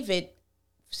give it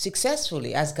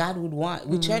successfully as God would want.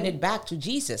 Return it back to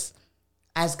Jesus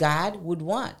as God would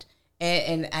want.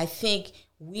 And I think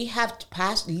we have to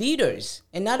pass leaders,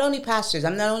 and not only pastors.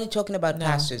 I'm not only talking about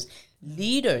pastors.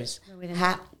 Leaders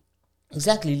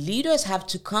leaders have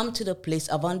to come to the place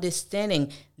of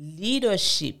understanding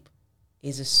leadership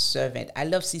is a servant. I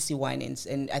love CeCe Winans,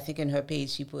 and I think in her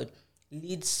page she put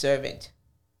lead servant.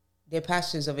 They're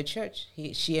pastors of a church.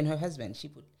 She and her husband, she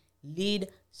put lead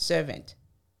servant.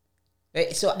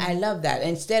 Right? So I love that.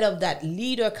 Instead of that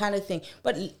leader kind of thing,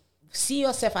 but see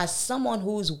yourself as someone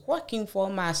who's working for a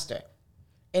master.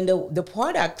 And the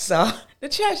products are the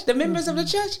church, the members of the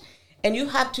church. And you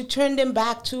have to turn them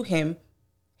back to him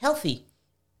healthy.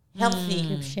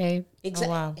 Keep shape.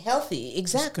 Healthy,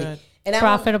 exactly. And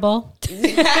profitable.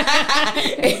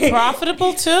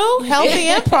 Profitable too? Healthy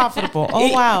and profitable.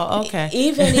 Oh, wow. Okay.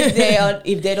 Even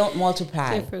if they don't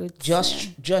multiply,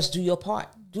 just do your part.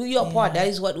 Do your part. That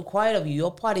is what required of you.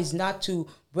 Your part is not to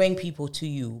bring people to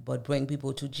you, but bring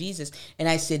people to Jesus. And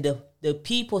I said the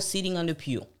people sitting on the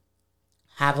pew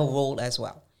have a role as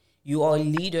well. You are a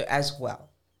leader as well.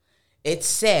 It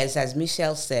says, as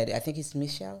Michelle said, I think it's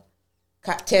Michelle,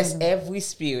 test every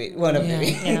spirit. One of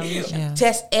them.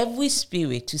 Test every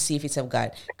spirit to see if it's of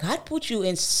God. God put you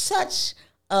in such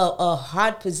a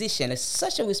hard position,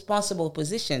 such a responsible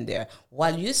position there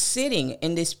while you're sitting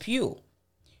in this pew.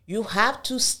 you have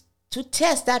to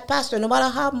test that pastor, no matter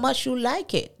how much you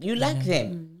like it. You like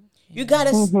them. You got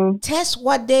to test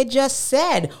what they just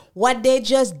said, what they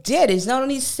just did. It's not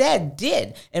only said,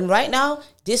 did. And right now,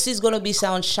 this is going to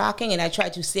sound shocking, and I try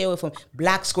to stay away from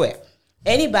Black Square.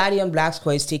 Anybody on Black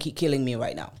Square is killing me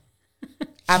right now.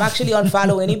 I'm actually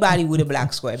unfollow anybody with a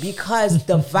Black Square, because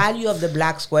the value of the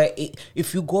Black Square,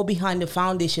 if you go behind the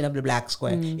foundation of the Black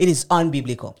Square, it is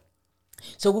unbiblical.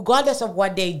 So regardless of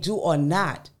what they do or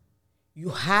not, you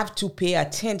have to pay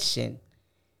attention.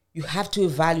 You have to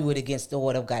evaluate against the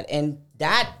Word of God. And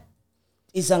that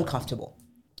is uncomfortable.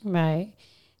 Right.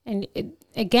 And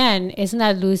again, it's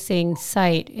not losing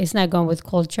sight. It's not going with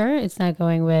culture. It's not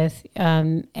going with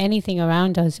anything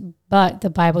around us. But the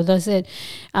Bible does it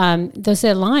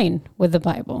align with the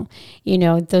Bible?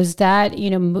 Does that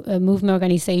movement,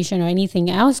 organization, or anything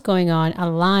else going on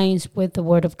aligns with the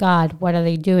Word of God? What are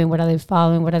they doing? What are they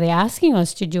following? What are they asking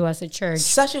us to do as a church?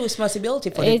 Such a responsibility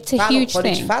for it's a huge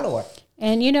thing. Each follower.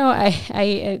 And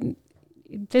I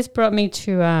this brought me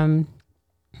to 1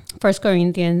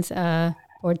 Corinthians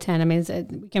 4:10. I mean,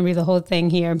 we can read the whole thing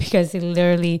here because it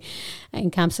literally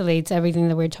encapsulates everything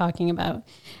that we're talking about.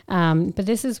 But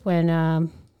this is when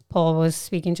Paul was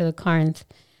speaking to the Corinth.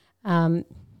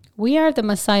 We are the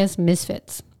Messiah's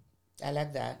misfits. I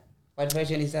like that. What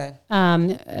version is that?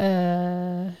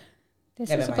 This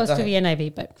is supposed to be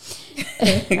NIV, but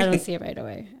I don't see it right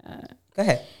away. Go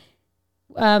ahead.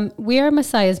 We are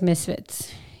Messiah's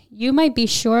misfits. You might be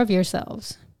sure of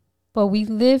yourselves, but we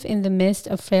live in the midst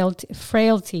of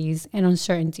frailties and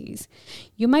uncertainties.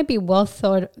 You might be well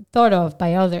thought of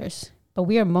by others, but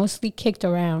we are mostly kicked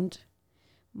around.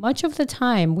 Much of the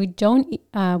time, we don't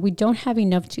have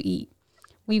enough to eat.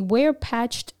 We wear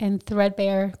patched and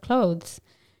threadbare clothes.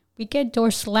 We get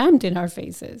doors slammed in our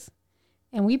faces,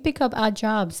 and we pick up odd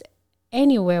jobs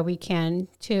anywhere we can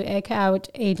to eke out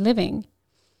a living.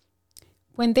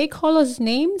 When they call us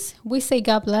names, we say,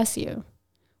 God bless you.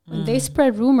 When they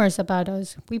spread rumors about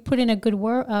us, we put in a good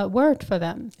word for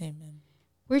them. Amen.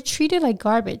 We're treated like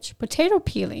garbage, potato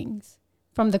peelings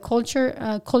from the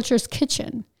culture's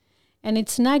kitchen, and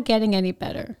it's not getting any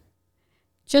better.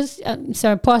 Just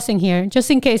so pausing here,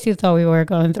 just in case you thought we were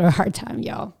going through a hard time,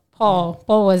 y'all.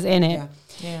 Paul was in it.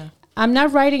 Yeah. I'm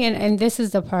not writing, and this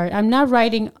is the part. I'm not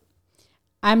writing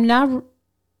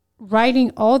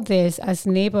all this as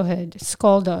neighborhood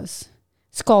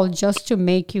scold just to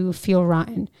make you feel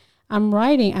rotten. I'm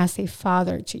writing as a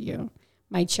father to you,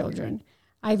 my children.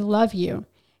 I love you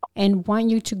and want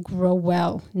you to grow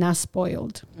well, not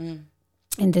spoiled.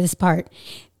 In this part,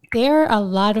 there are a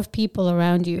lot of people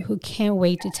around you who can't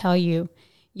wait to tell you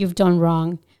you've done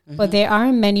wrong, but there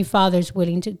aren't many fathers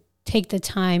willing to take the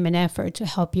time and effort to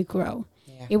help you grow.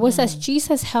 It was as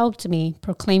Jesus helped me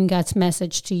proclaim God's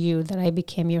message to you that I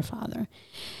became your father.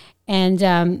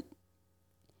 And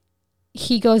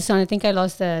he goes on. I think I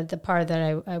lost the part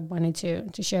that I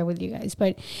wanted to share with you guys.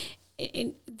 But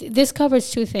this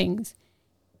covers two things.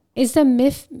 Is the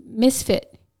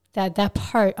misfit, that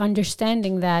part,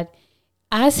 understanding that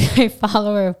as a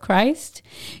follower of Christ,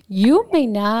 you may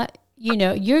not,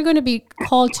 you're going to be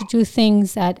called to do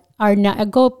things that are not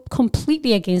go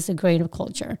completely against the grain of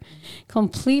culture,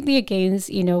 completely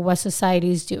against, what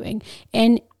society is doing.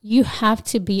 And you have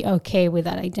to be okay with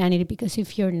that identity, because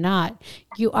if you're not,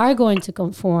 you are going to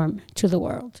conform to the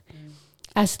world.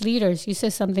 As leaders, you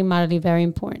said something, Marley, very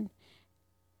important.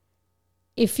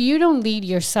 If you don't lead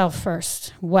yourself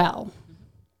first well,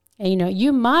 and,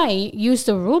 you might use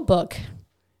the rule book,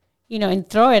 and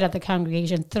throw it at the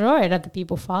congregation, throw it at the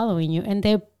people following you, and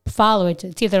they follow it.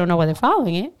 It's either they don't know why they're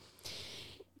following it.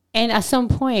 And at some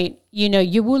point,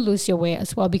 you will lose your way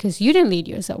as well because you didn't lead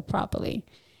yourself properly.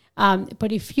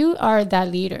 But if you are that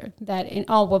leader, that in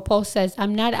all what Paul says,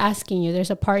 I'm not asking you,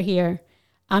 there's a part here,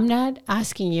 I'm not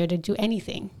asking you to do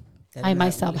anything I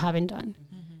myself haven't done.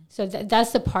 So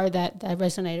that's the part that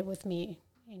resonated with me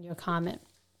in your comment.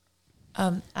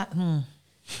 A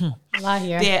lot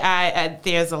here.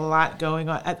 There's a lot going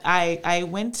on. I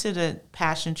went to the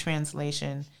Passion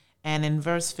Translation, and in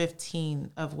verse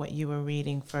 15 of what you were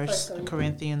reading, 1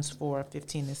 Corinthians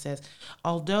 4:15, it says,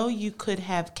 although you could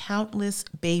have countless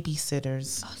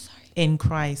babysitters in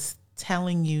Christ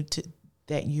telling you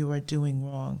that you are doing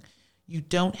wrong, you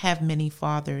don't have many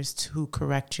fathers who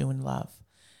correct you in love.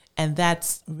 And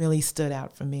that's really stood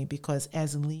out for me, because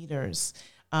as leaders,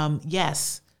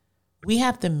 yes, we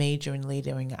have to major in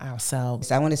leading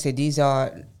ourselves. I want to say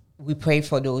we pray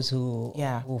for those who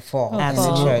fall in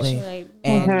Absolutely. the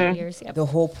church. And the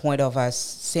whole point of us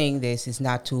saying this is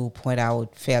not to point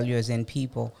out failures in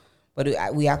people, but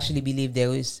we actually believe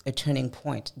there is a turning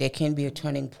point. There can be a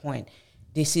turning point.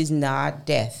 This is not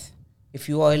death. If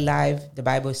you are alive, the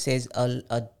Bible says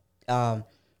a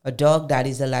dog that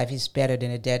is alive is better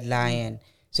than a dead lion.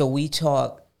 So we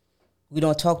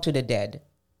don't talk to the dead,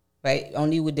 right?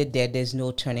 Only with the dead, there's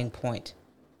no turning point,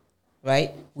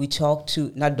 right? We talk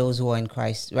to, not those who are in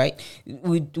Christ, right?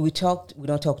 We don't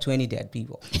talk to any dead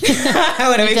people. I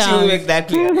want to make sure we make that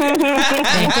clear.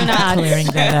 Clearing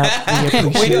that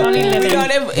up.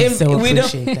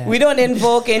 We don't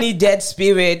invoke any dead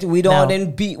spirit. We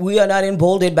are not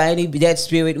emboldened by any dead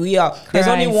spirit. There's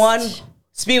only one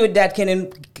spirit that can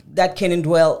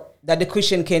indwell, that the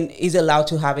Christian is allowed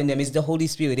to have in them, is the Holy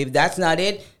Spirit. If that's not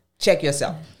it, check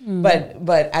yourself.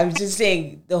 But I'm just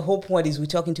saying, the whole point is we're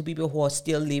talking to people who are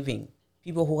still living,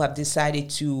 people who have decided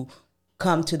to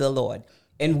come to the Lord.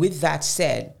 And with that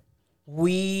said,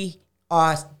 we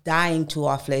are dying to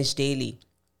our flesh daily.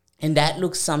 And that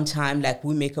looks sometimes like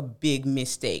we make a big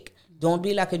mistake. Don't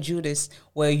be like a Judas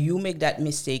where you make that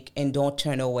mistake and don't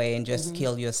turn away and just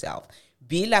kill yourself.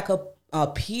 Be like a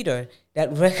Peter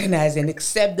that recognize and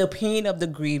accept the pain of the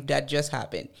grief that just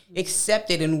happened. Accept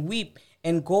it and weep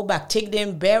and go back. Take the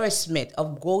embarrassment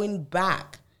of going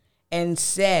back and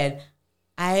said,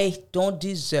 I don't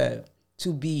deserve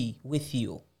to be with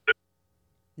you.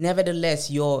 Nevertheless,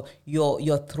 your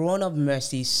throne of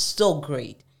mercy is so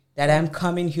great that I'm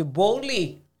coming here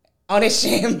boldly,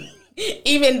 unashamed,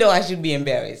 even though I should be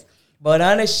embarrassed, but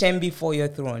unashamed before your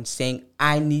throne, saying,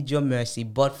 I need your mercy,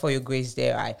 but for your grace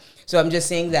there I. So I'm just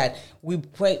saying that we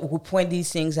point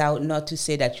these things out not to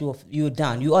say that you're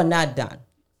done. You are not done.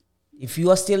 If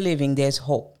you are still living, there's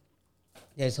hope.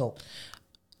 There's hope.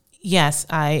 Yes,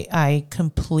 I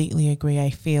completely agree.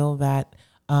 I feel that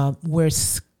we're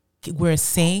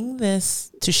saying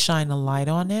this to shine a light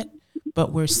on it,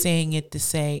 but we're saying it to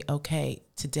say, okay,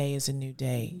 today is a new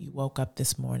day. You woke up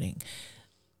this morning.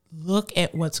 Look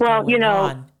at what's going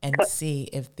on and see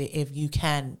if you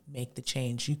can make the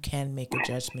change. You can make a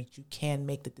judgment. You can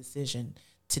make the decision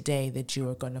today that you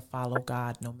are going to follow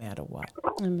God no matter what.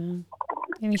 Amen.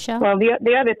 Michelle? Well,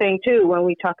 the other thing, too, when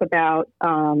we talk about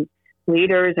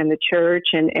leaders and the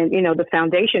church and the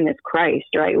foundation is Christ,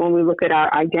 right? When we look at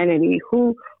our identity,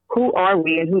 who are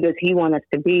we and who does he want us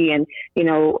to be? And,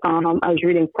 I was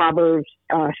reading Proverbs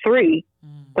 3,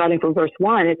 starting from verse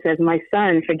 1. It says, my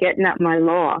son, forget not my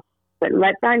law, but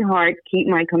let thine heart keep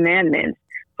my commandments.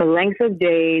 For length of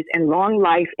days and long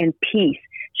life and peace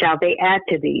shall they add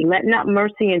to thee. Let not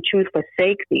mercy and truth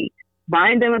forsake thee.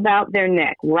 Bind them about their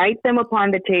neck. Write them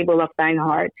upon the table of thine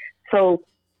heart. So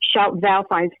shalt thou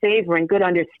find favor and good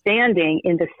understanding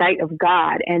in the sight of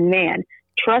God and man.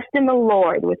 Trust in the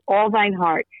Lord with all thine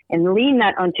heart, and lean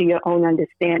not unto your own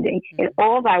understanding. In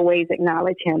all thy ways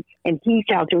acknowledge him, and he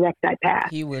shall direct thy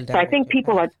path. So I think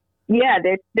people are,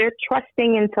 they're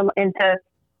trusting into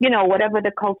whatever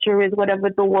the culture is, whatever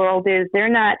the world is. They're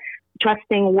not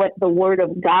trusting what the word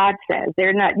of God says.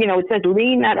 They're not, it says,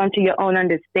 lean not unto your own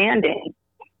understanding,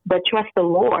 but trust the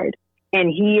Lord, and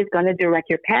he is going to direct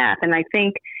your path. And I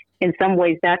think in some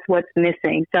ways that's what's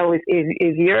missing. So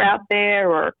if you're out there,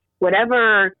 or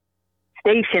whatever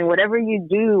station, whatever you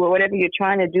do or whatever you're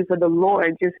trying to do for the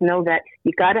Lord, just know that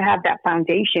you got to have that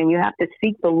foundation. You have to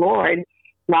seek the Lord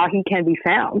while he can be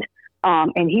found.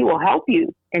 And he will help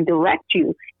you and direct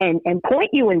you and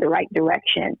point you in the right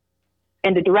direction.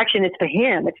 And the direction is for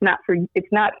him. It's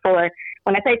not for,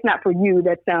 when I say it's not for you,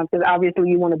 that sounds, because obviously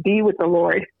you want to be with the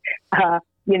Lord, at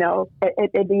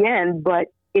the end, but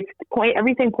it's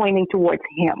everything pointing towards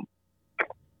him.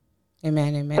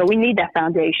 Amen. Amen. So we need that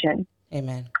foundation.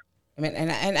 Amen. Amen.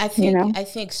 And I think, I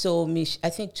think so, I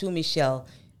think too, Michelle,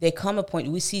 there come a point,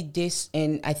 we see this,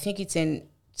 and I think it's in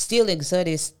still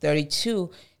Exodus 32,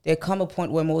 there come a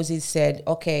point where Moses said,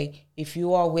 okay, if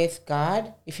you are with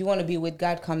God, if you want to be with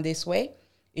God, come this way.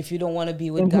 If you don't want to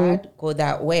be with God, go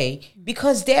that way.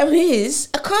 Because there is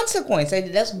a consequence.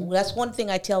 That's one thing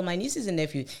I tell my nieces and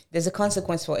nephews. There's a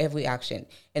consequence for every action.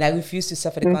 And I refuse to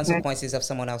suffer the consequences of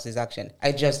someone else's action.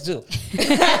 I just do.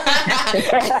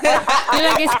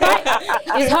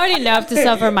 It's hard enough to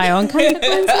suffer my own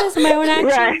consequences, my own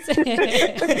actions. Right.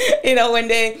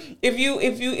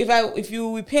 If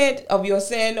you repent of your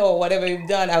sin or whatever you've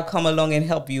done, I'll come along and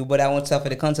help you, but I won't suffer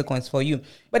the consequence for you.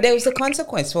 But there is a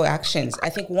consequence for actions. I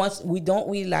think once we don't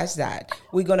realize that,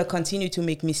 we're going to continue to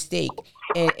make mistake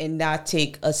and not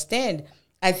take a stand.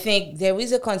 I think there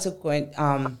is a consequence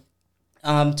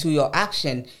to your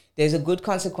action. There's a good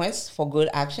consequence for good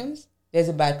actions. There's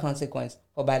a bad consequence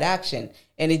for bad action.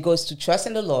 And it goes to trust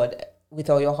in the Lord with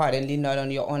all your heart and lean not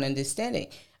on your own understanding.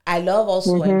 I love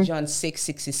also in John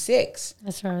 6:66.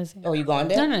 That's what I was saying. Oh, you going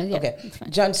there? No, yeah. Okay.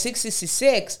 John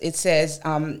 6:66, it says,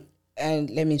 and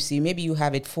let me see, maybe you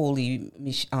have it fully,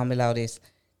 Melodis.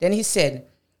 Then he said,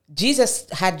 Jesus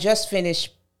had just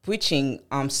finished preaching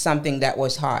something that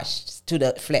was harsh to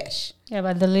the flesh. Yeah,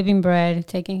 about the living bread,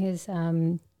 taking his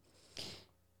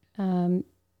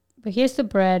but here's the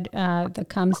bread that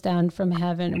comes down from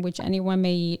heaven, which anyone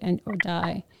may eat or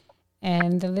die.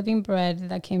 And the living bread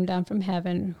that came down from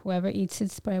heaven, whoever eats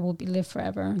this bread will live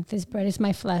forever. This bread is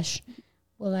my flesh,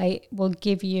 will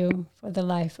give you for the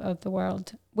life of the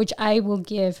world, which I will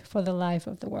give for the life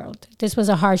of the world. This was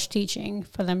a harsh teaching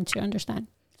for them to understand.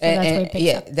 So that's where it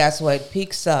picks up. That's where it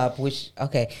picks up, which,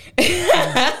 okay.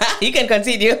 You can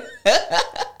continue.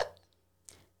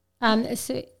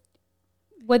 So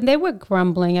when they were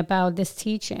grumbling about this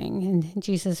teaching, and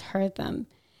Jesus heard them,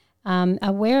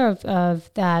 aware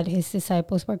of that, his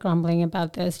disciples were grumbling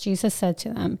about this. Jesus said to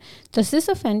them, "Does this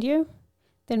offend you?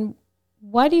 Then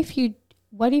what if you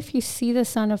see the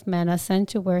Son of Man ascend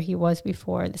to where he was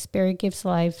before? The Spirit gives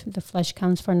life, the flesh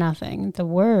counts for nothing. The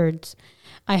words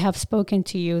I have spoken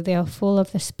to you, they are full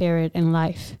of the Spirit and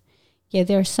life. Yet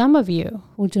there are some of you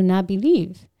who do not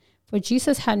believe." For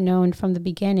Jesus had known from the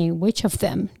beginning which of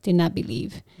them did not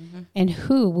believe, and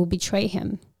who will betray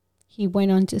him. He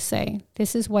went on to say,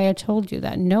 "This is why I told you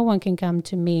that no one can come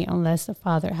to me unless the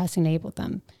Father has enabled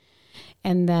them."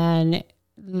 And then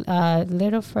a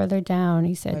little further down,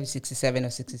 he said, 67 or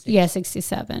 66. Yeah,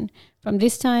 67. From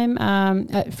this time,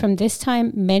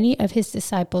 many of his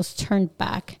disciples turned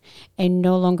back and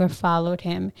no longer followed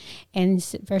him. And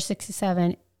verse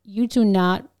 67, you do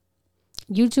not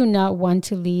want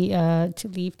to leave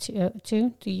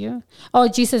too, do you? Oh,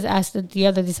 Jesus asked the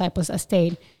other disciples that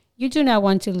stayed, "You do not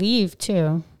want to leave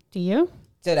too, do you?"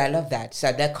 So I love that.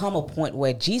 So there come a point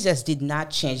where Jesus did not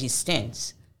change his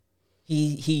stance.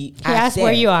 He asked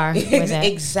where you are with it.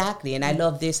 Exactly. And I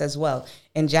love this as well.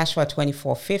 In Joshua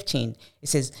 24:15, it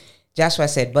says, Joshua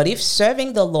said, "But if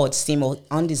serving the Lord seem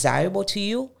undesirable to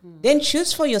you, then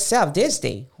choose for yourself this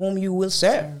day whom you will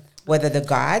serve. Whether the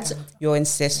gods your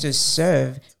ancestors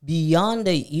served beyond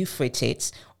the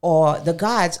Euphrates or the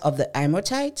gods of the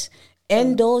Amorites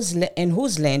and those in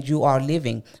whose land you are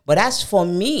living. But as for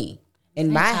me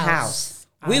and my house,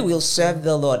 we will serve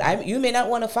the Lord." You may not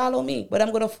want to follow me, but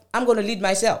I'm gonna lead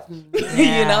myself.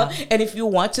 You know. And if you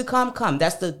want to come.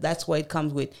 That's where it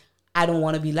comes with. I don't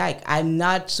want to be like. I'm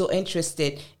not so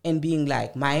interested in being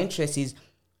like. My interest is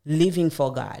living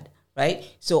for God, right?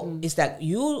 So it's that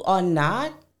you are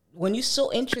not. When you're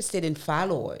so interested in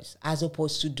followers as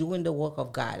opposed to doing the work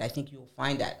of God, I think you'll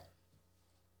find that.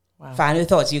 Wow. Final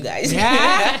thoughts, you guys.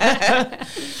 Yeah.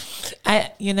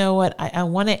 You know what? I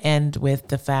want to end with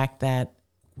the fact that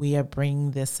we are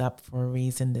bringing this up for a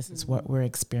reason. This is what we're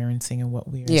experiencing and what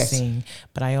we are seeing.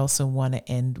 But I also want to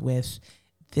end with,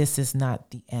 this is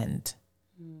not the end.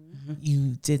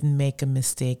 You didn't make a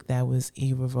mistake that was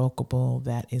irrevocable,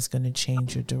 that is going to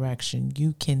change your direction.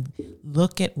 You can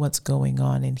look at what's going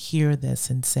on and hear this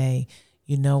and say,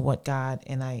 you know what, God,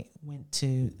 and I went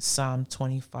to Psalm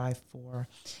 25:4,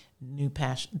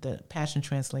 the Passion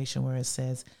Translation, where it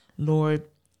says, "Lord,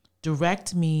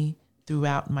 direct me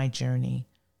throughout my journey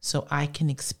so I can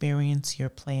experience your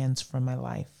plans for my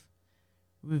life.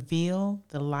 Reveal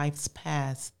the life's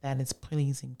path that is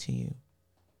pleasing to you.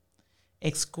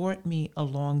 Escort me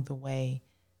along the way.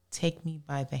 Take me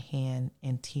by the hand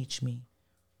and teach me.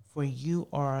 For you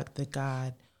are the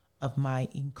God of my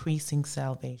increasing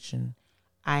salvation.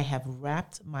 I have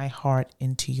wrapped my heart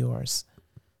into yours."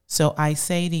 So I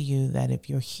say to you that if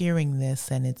you're hearing this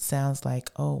and it sounds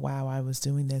like, oh, wow, I was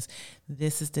doing this,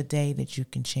 this is the day that you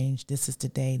can change. This is the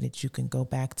day that you can go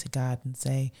back to God and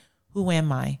say, who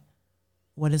am I?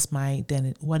 What is my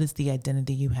identity? What is the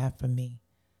identity you have for me?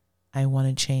 I want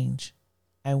to change.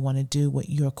 I want to do what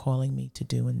you're calling me to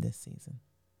do in this season.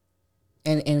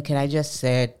 And can I just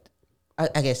say,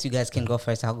 I guess you guys can go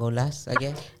first. I'll go last, I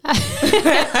guess. No,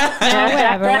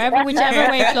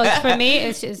 whichever way it flows. For me,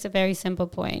 it's just a very simple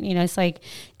point. You know, it's like,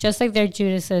 just like they're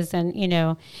Judases, and, you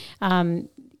know,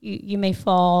 you may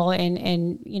fall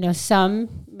and, you know,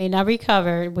 some may not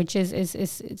recover, which is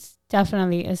it's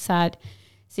definitely a sad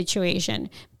situation.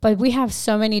 But we have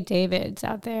so many Davids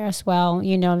out there as well.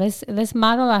 You know, let's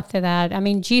model after that. I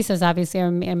mean, Jesus obviously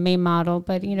our main model,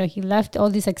 but, you know, he left all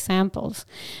these examples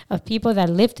of people that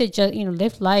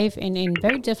lived life in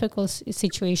very difficult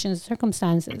situations,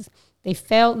 circumstances. They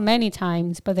failed many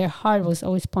times, but their heart was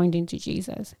always pointing to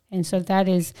Jesus. And so that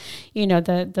is, you know,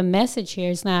 the message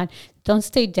here is not, don't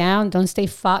stay down, don't stay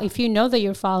if you know that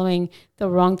you're following the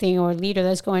wrong thing, or a leader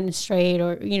that's going astray,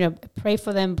 or, you know, pray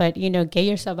for them, but, you know, get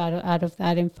yourself out of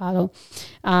that and follow,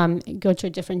 go to a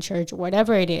different church,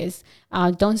 whatever it is.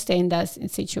 Don't stay in that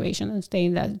situation, don't stay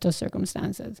in those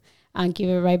circumstances. give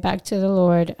it right back to the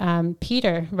Lord.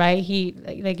 Peter, right? He,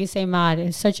 like you say, Maud,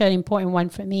 is such an important one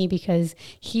for me because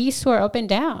he swore up and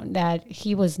down that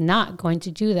he was not going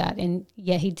to do that. And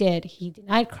yet he did. He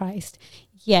denied Christ.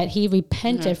 Yet he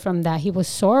repented from that. He was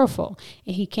sorrowful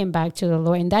and he came back to the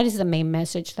Lord. And that is the main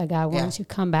message that God wants you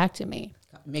to come back to me.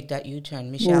 Make that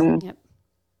U-turn. Michelle? Yep.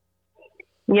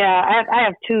 Yeah, I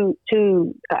have two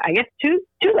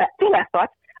last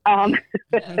thoughts.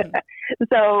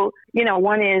 So,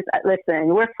 one is, listen,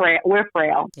 we're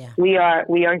frail. Yeah. We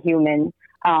are human.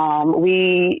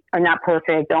 We are not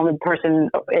perfect. The only person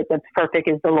that's perfect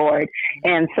is the Lord.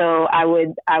 And so I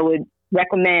would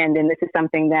recommend, and this is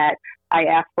something that I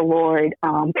ask the Lord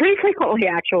pretty frequently,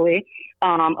 actually,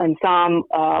 in Psalm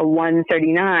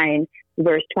 139,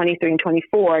 verse 23 and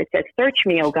 24, it says, "Search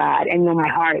me, O God, and know my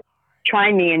heart.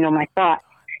 Try me and know my thoughts,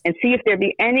 and see if there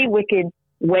be any wicked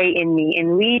way in me,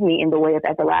 and lead me in the way of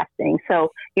everlasting."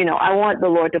 So, I want the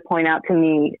Lord to point out to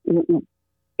me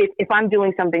if I'm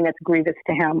doing something that's grievous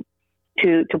to Him,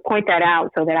 to point that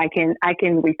out so that I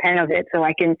can repent of it, so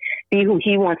I can be who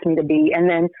He wants me to be. And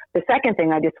then the second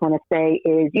thing I just want to say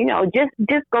is,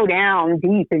 just go down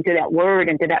deep into that word,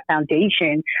 into that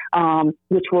foundation,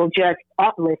 which will just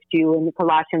uplift you. In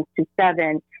Colossians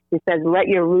 2:7, it says, "Let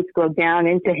your roots go down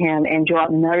into Him and draw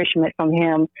nourishment from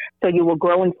Him, so you will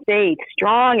grow in faith,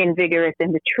 strong and vigorous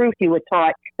in the truth you were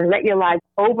taught, and let your lives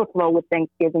overflow with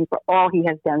thanksgiving for all He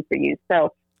has done for you."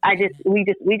 So we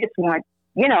just want,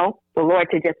 the Lord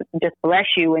to just bless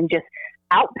you and just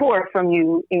outpour from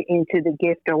you into the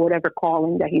gift or whatever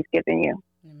calling that He's given you.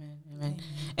 Amen.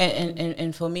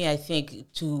 And for me, I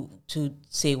think to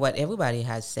say what everybody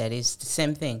has said is the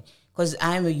same thing. Because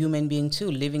I'm a human being too,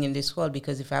 living in this world.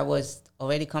 Because if I was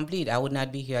already complete, I would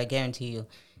not be here. I guarantee you,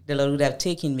 the Lord would have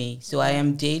taken me. So I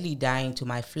am daily dying to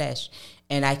my flesh,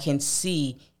 and I can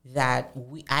see that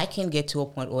I can get to a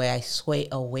point where I sway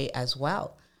away as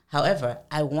well. However,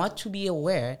 I want to be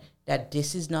aware that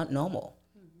this is not normal.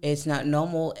 It's not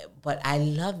normal, but I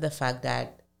love the fact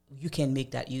that you can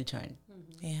make that U-turn.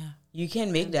 Yeah, you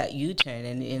can make that U-turn,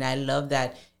 and I love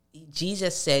that.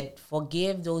 Jesus said,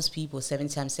 "Forgive those people 7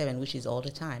 times 7, which is all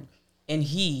the time. And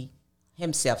He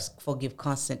Himself forgive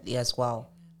constantly as well,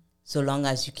 so long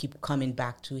as you keep coming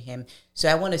back to Him." So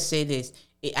I want to say this.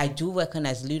 I do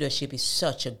recognize leadership is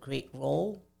such a great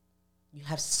role. You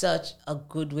have such a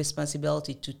good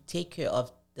responsibility to take care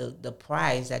of the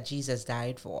prize that Jesus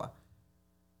died for.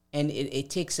 And it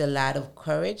takes a lot of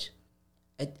courage,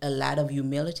 a lot of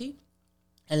humility,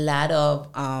 a lot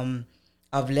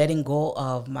of letting go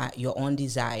of your own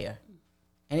desire.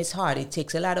 And it's hard. It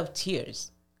takes a lot of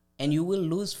tears. And you will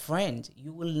lose friends.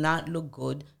 You will not look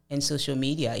good in social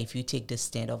media if you take the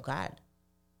stand of God.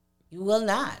 You will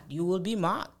not. You will be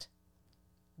mocked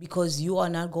because you are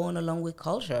not going along with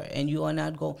culture, and you are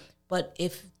not going. But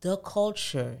if the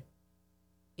culture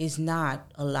is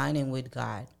not aligning with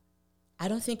God, I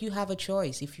don't think you have a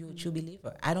choice. If you're a true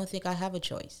believer, I don't think I have a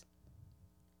choice.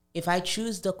 If I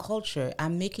choose the culture,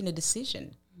 I'm making a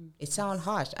decision. It sounds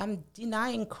harsh. I'm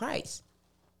denying Christ,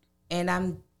 and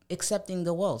I'm accepting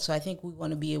the world. So I think we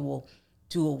want to be able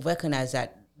to recognize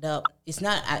that it's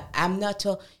not. I'm not.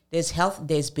 There's health.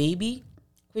 There's baby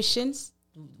Christians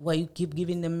where you keep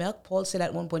giving them milk. Paul said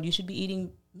at one point, you should be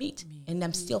eating meat, and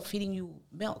I'm still feeding you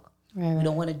milk. Right. We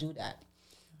don't want to do that.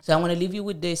 So I want to leave you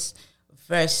with this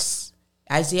verse,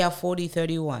 Isaiah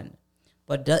 40:31.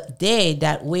 "But they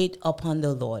that wait upon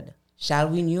the Lord shall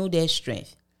renew their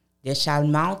strength. They shall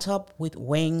mount up with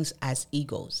wings as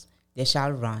eagles. They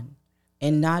shall run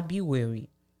and not be weary,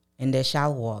 and they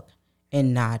shall walk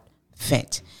and not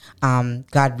faint."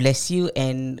 God bless you,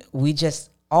 and we just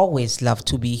always love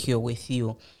to be here with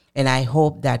you. And I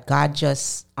hope that God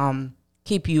just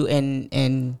keep you,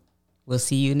 and we'll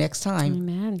see you next time.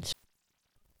 Amen.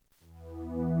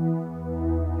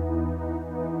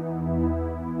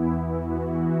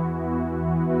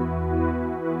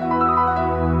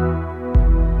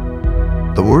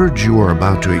 The words you are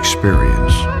about to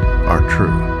experience are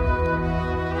true.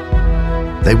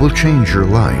 They will change your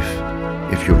life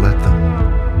if you let them.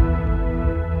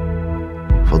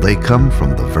 For they come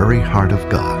from the very heart of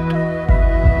God.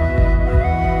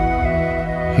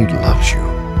 He loves you,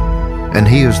 and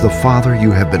He is the Father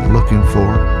you have been looking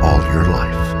for all your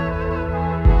life.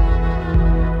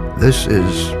 This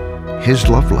is His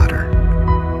love letter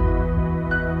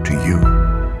to you.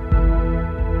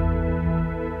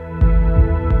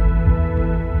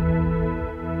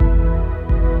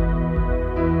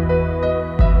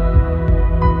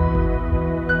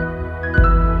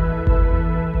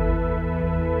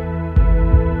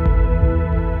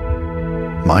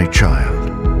 My child,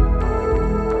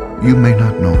 you may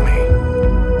not know me,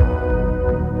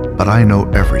 but I know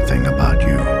everything about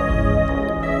you.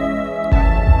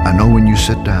 I know when you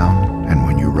sit down and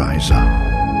when you rise up.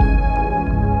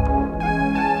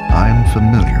 I am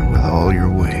familiar with all your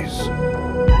ways.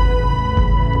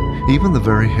 Even the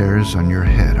very hairs on your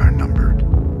head are numbered.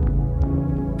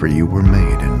 For you were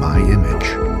made in my image.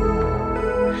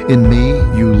 In me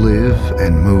you live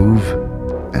and move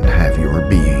and have your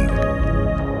being.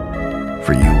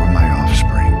 For you are my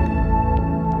offspring.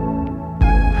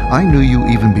 I knew you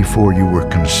even before you were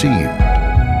conceived.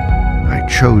 I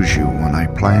chose you when I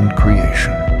planned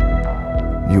creation.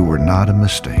 You were not a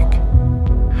mistake.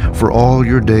 For all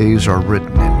your days are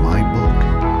written in my book.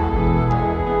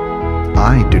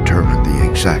 I determined the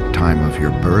exact time of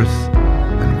your birth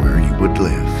and where you would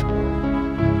live.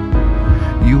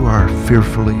 You are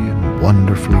fearfully and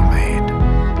wonderfully made.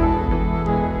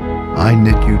 I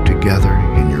knit you together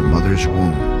in your mother's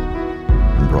womb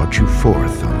and brought you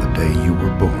forth on the day you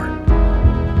were born.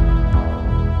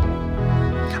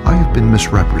 I have been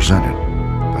misrepresented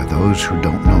by those who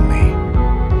don't know me.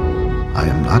 I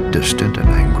am not distant and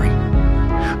angry,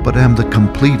 but am the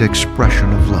complete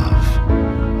expression of love.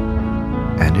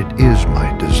 And it is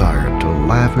my desire to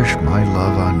lavish my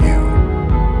love on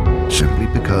you, simply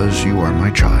because you are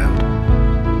my child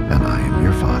and I am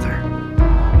your father.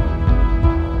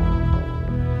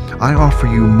 I offer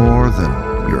you more than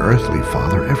your earthly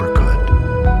father ever could,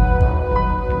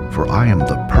 for I am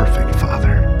the perfect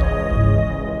father.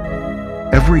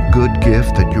 Every good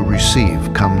gift that you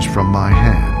receive comes from my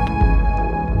hand,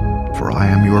 for I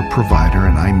am your provider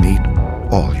and I meet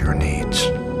all your needs.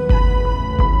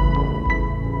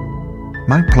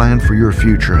 My plan for your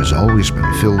future has always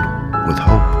been filled with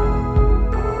hope,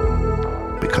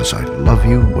 because I love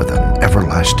you with an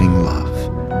everlasting love.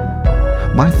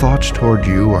 My thoughts toward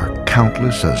you are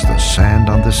countless as the sand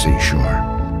on the seashore,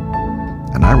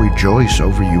 and I rejoice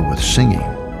over you with singing.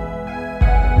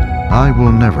 I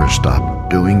will never stop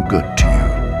doing good to you,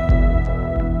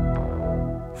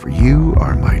 for you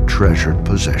are my treasured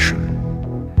possession.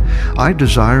 I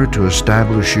desire to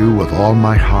establish you with all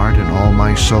my heart and all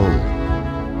my soul,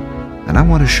 and I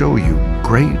want to show you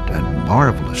great and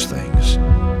marvelous things.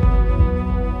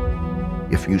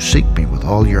 If you seek me with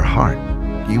all your heart,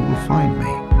 you will find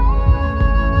me.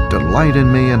 Delight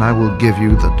in me, and I will give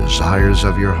you the desires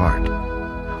of your heart,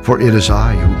 for it is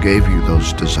I who gave you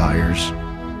those desires.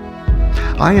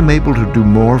 I am able to do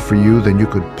more for you than you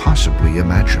could possibly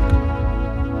imagine,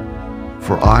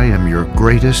 for I am your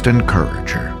greatest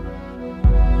encourager.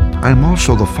 I am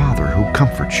also the Father who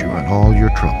comforts you in all your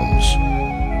troubles.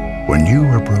 When you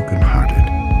are brokenhearted,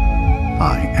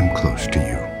 I am close to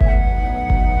you.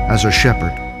 As a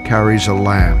shepherd carries a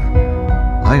lamb,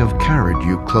 I have carried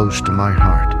you close to my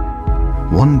heart.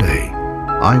 One day,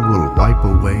 I will wipe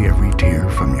away every tear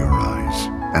from your eyes,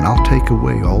 and I'll take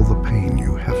away all the pain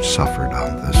you have suffered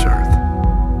on this earth.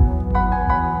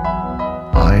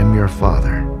 I am your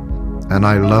Father, and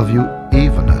I love you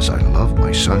even as I love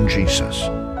my Son Jesus.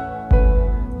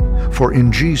 For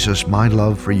in Jesus my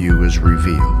love for you is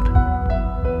revealed.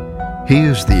 He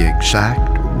is the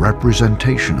exact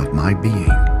representation of my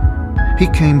being. He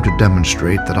came to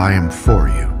demonstrate that I am for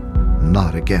you,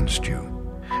 not against you,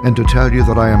 and to tell you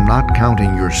that I am not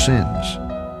counting your sins.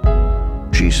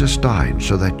 Jesus died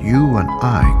so that you and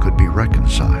I could be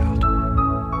reconciled.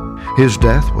 His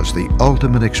death was the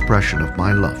ultimate expression of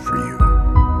my love for you.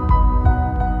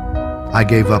 I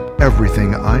gave up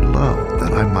everything I loved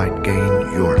that I might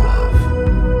gain your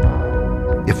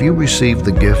love. If you receive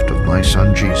the gift of my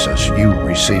Son Jesus, you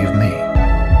receive me,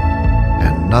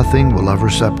 and nothing will ever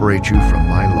separate you from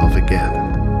my love again.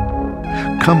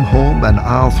 Come home and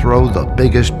I'll throw the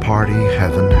biggest party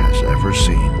heaven has ever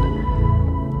seen.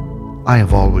 I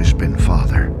have always been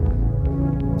Father,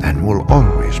 and will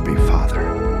always be Father.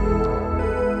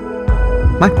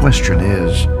 My question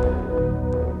is,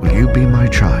 will you be my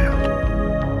child?